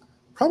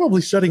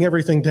 Probably shutting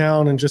everything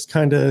down and just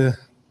kind of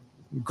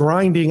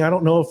grinding. I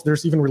don't know if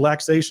there's even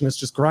relaxation. It's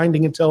just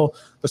grinding until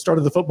the start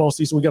of the football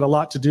season. We got a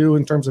lot to do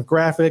in terms of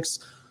graphics,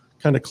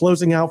 kind of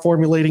closing out,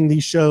 formulating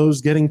these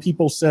shows, getting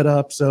people set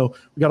up. So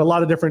we got a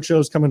lot of different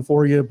shows coming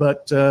for you.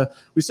 But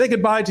we say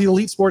goodbye to the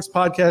Elite Sports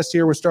Podcast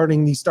here. We're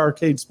starting the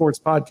Starrcade Sports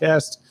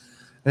Podcast.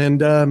 And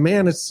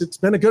man, it's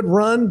been a good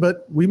run,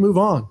 but we move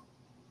on.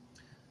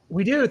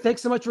 We do.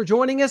 Thanks so much for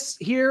joining us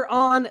here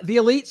on the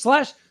Elite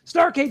 /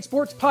 Starrcade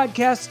Sports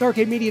Podcast,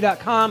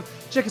 starrcademedia.com.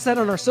 Check us out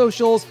on our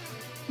socials.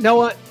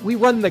 Noah, we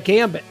run the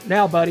gambit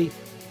now, buddy.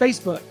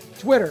 Facebook,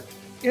 Twitter,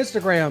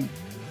 Instagram,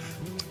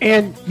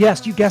 and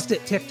yes, you guessed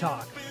it,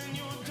 TikTok.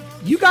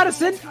 You got to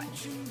send.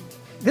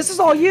 This is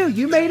all you.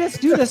 You made us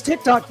do this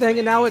TikTok thing,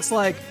 and now it's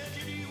like,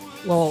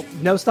 well,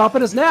 no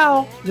stopping us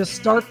now. Just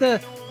start doing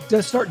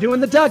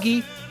the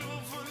Dougie.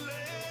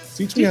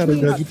 Teach me how to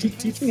Dougie.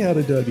 Teach me how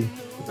to Dougie.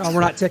 Oh,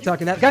 we're not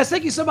TikToking that. Guys,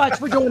 thank you so much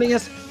for joining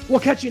us.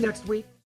 We'll catch you next week.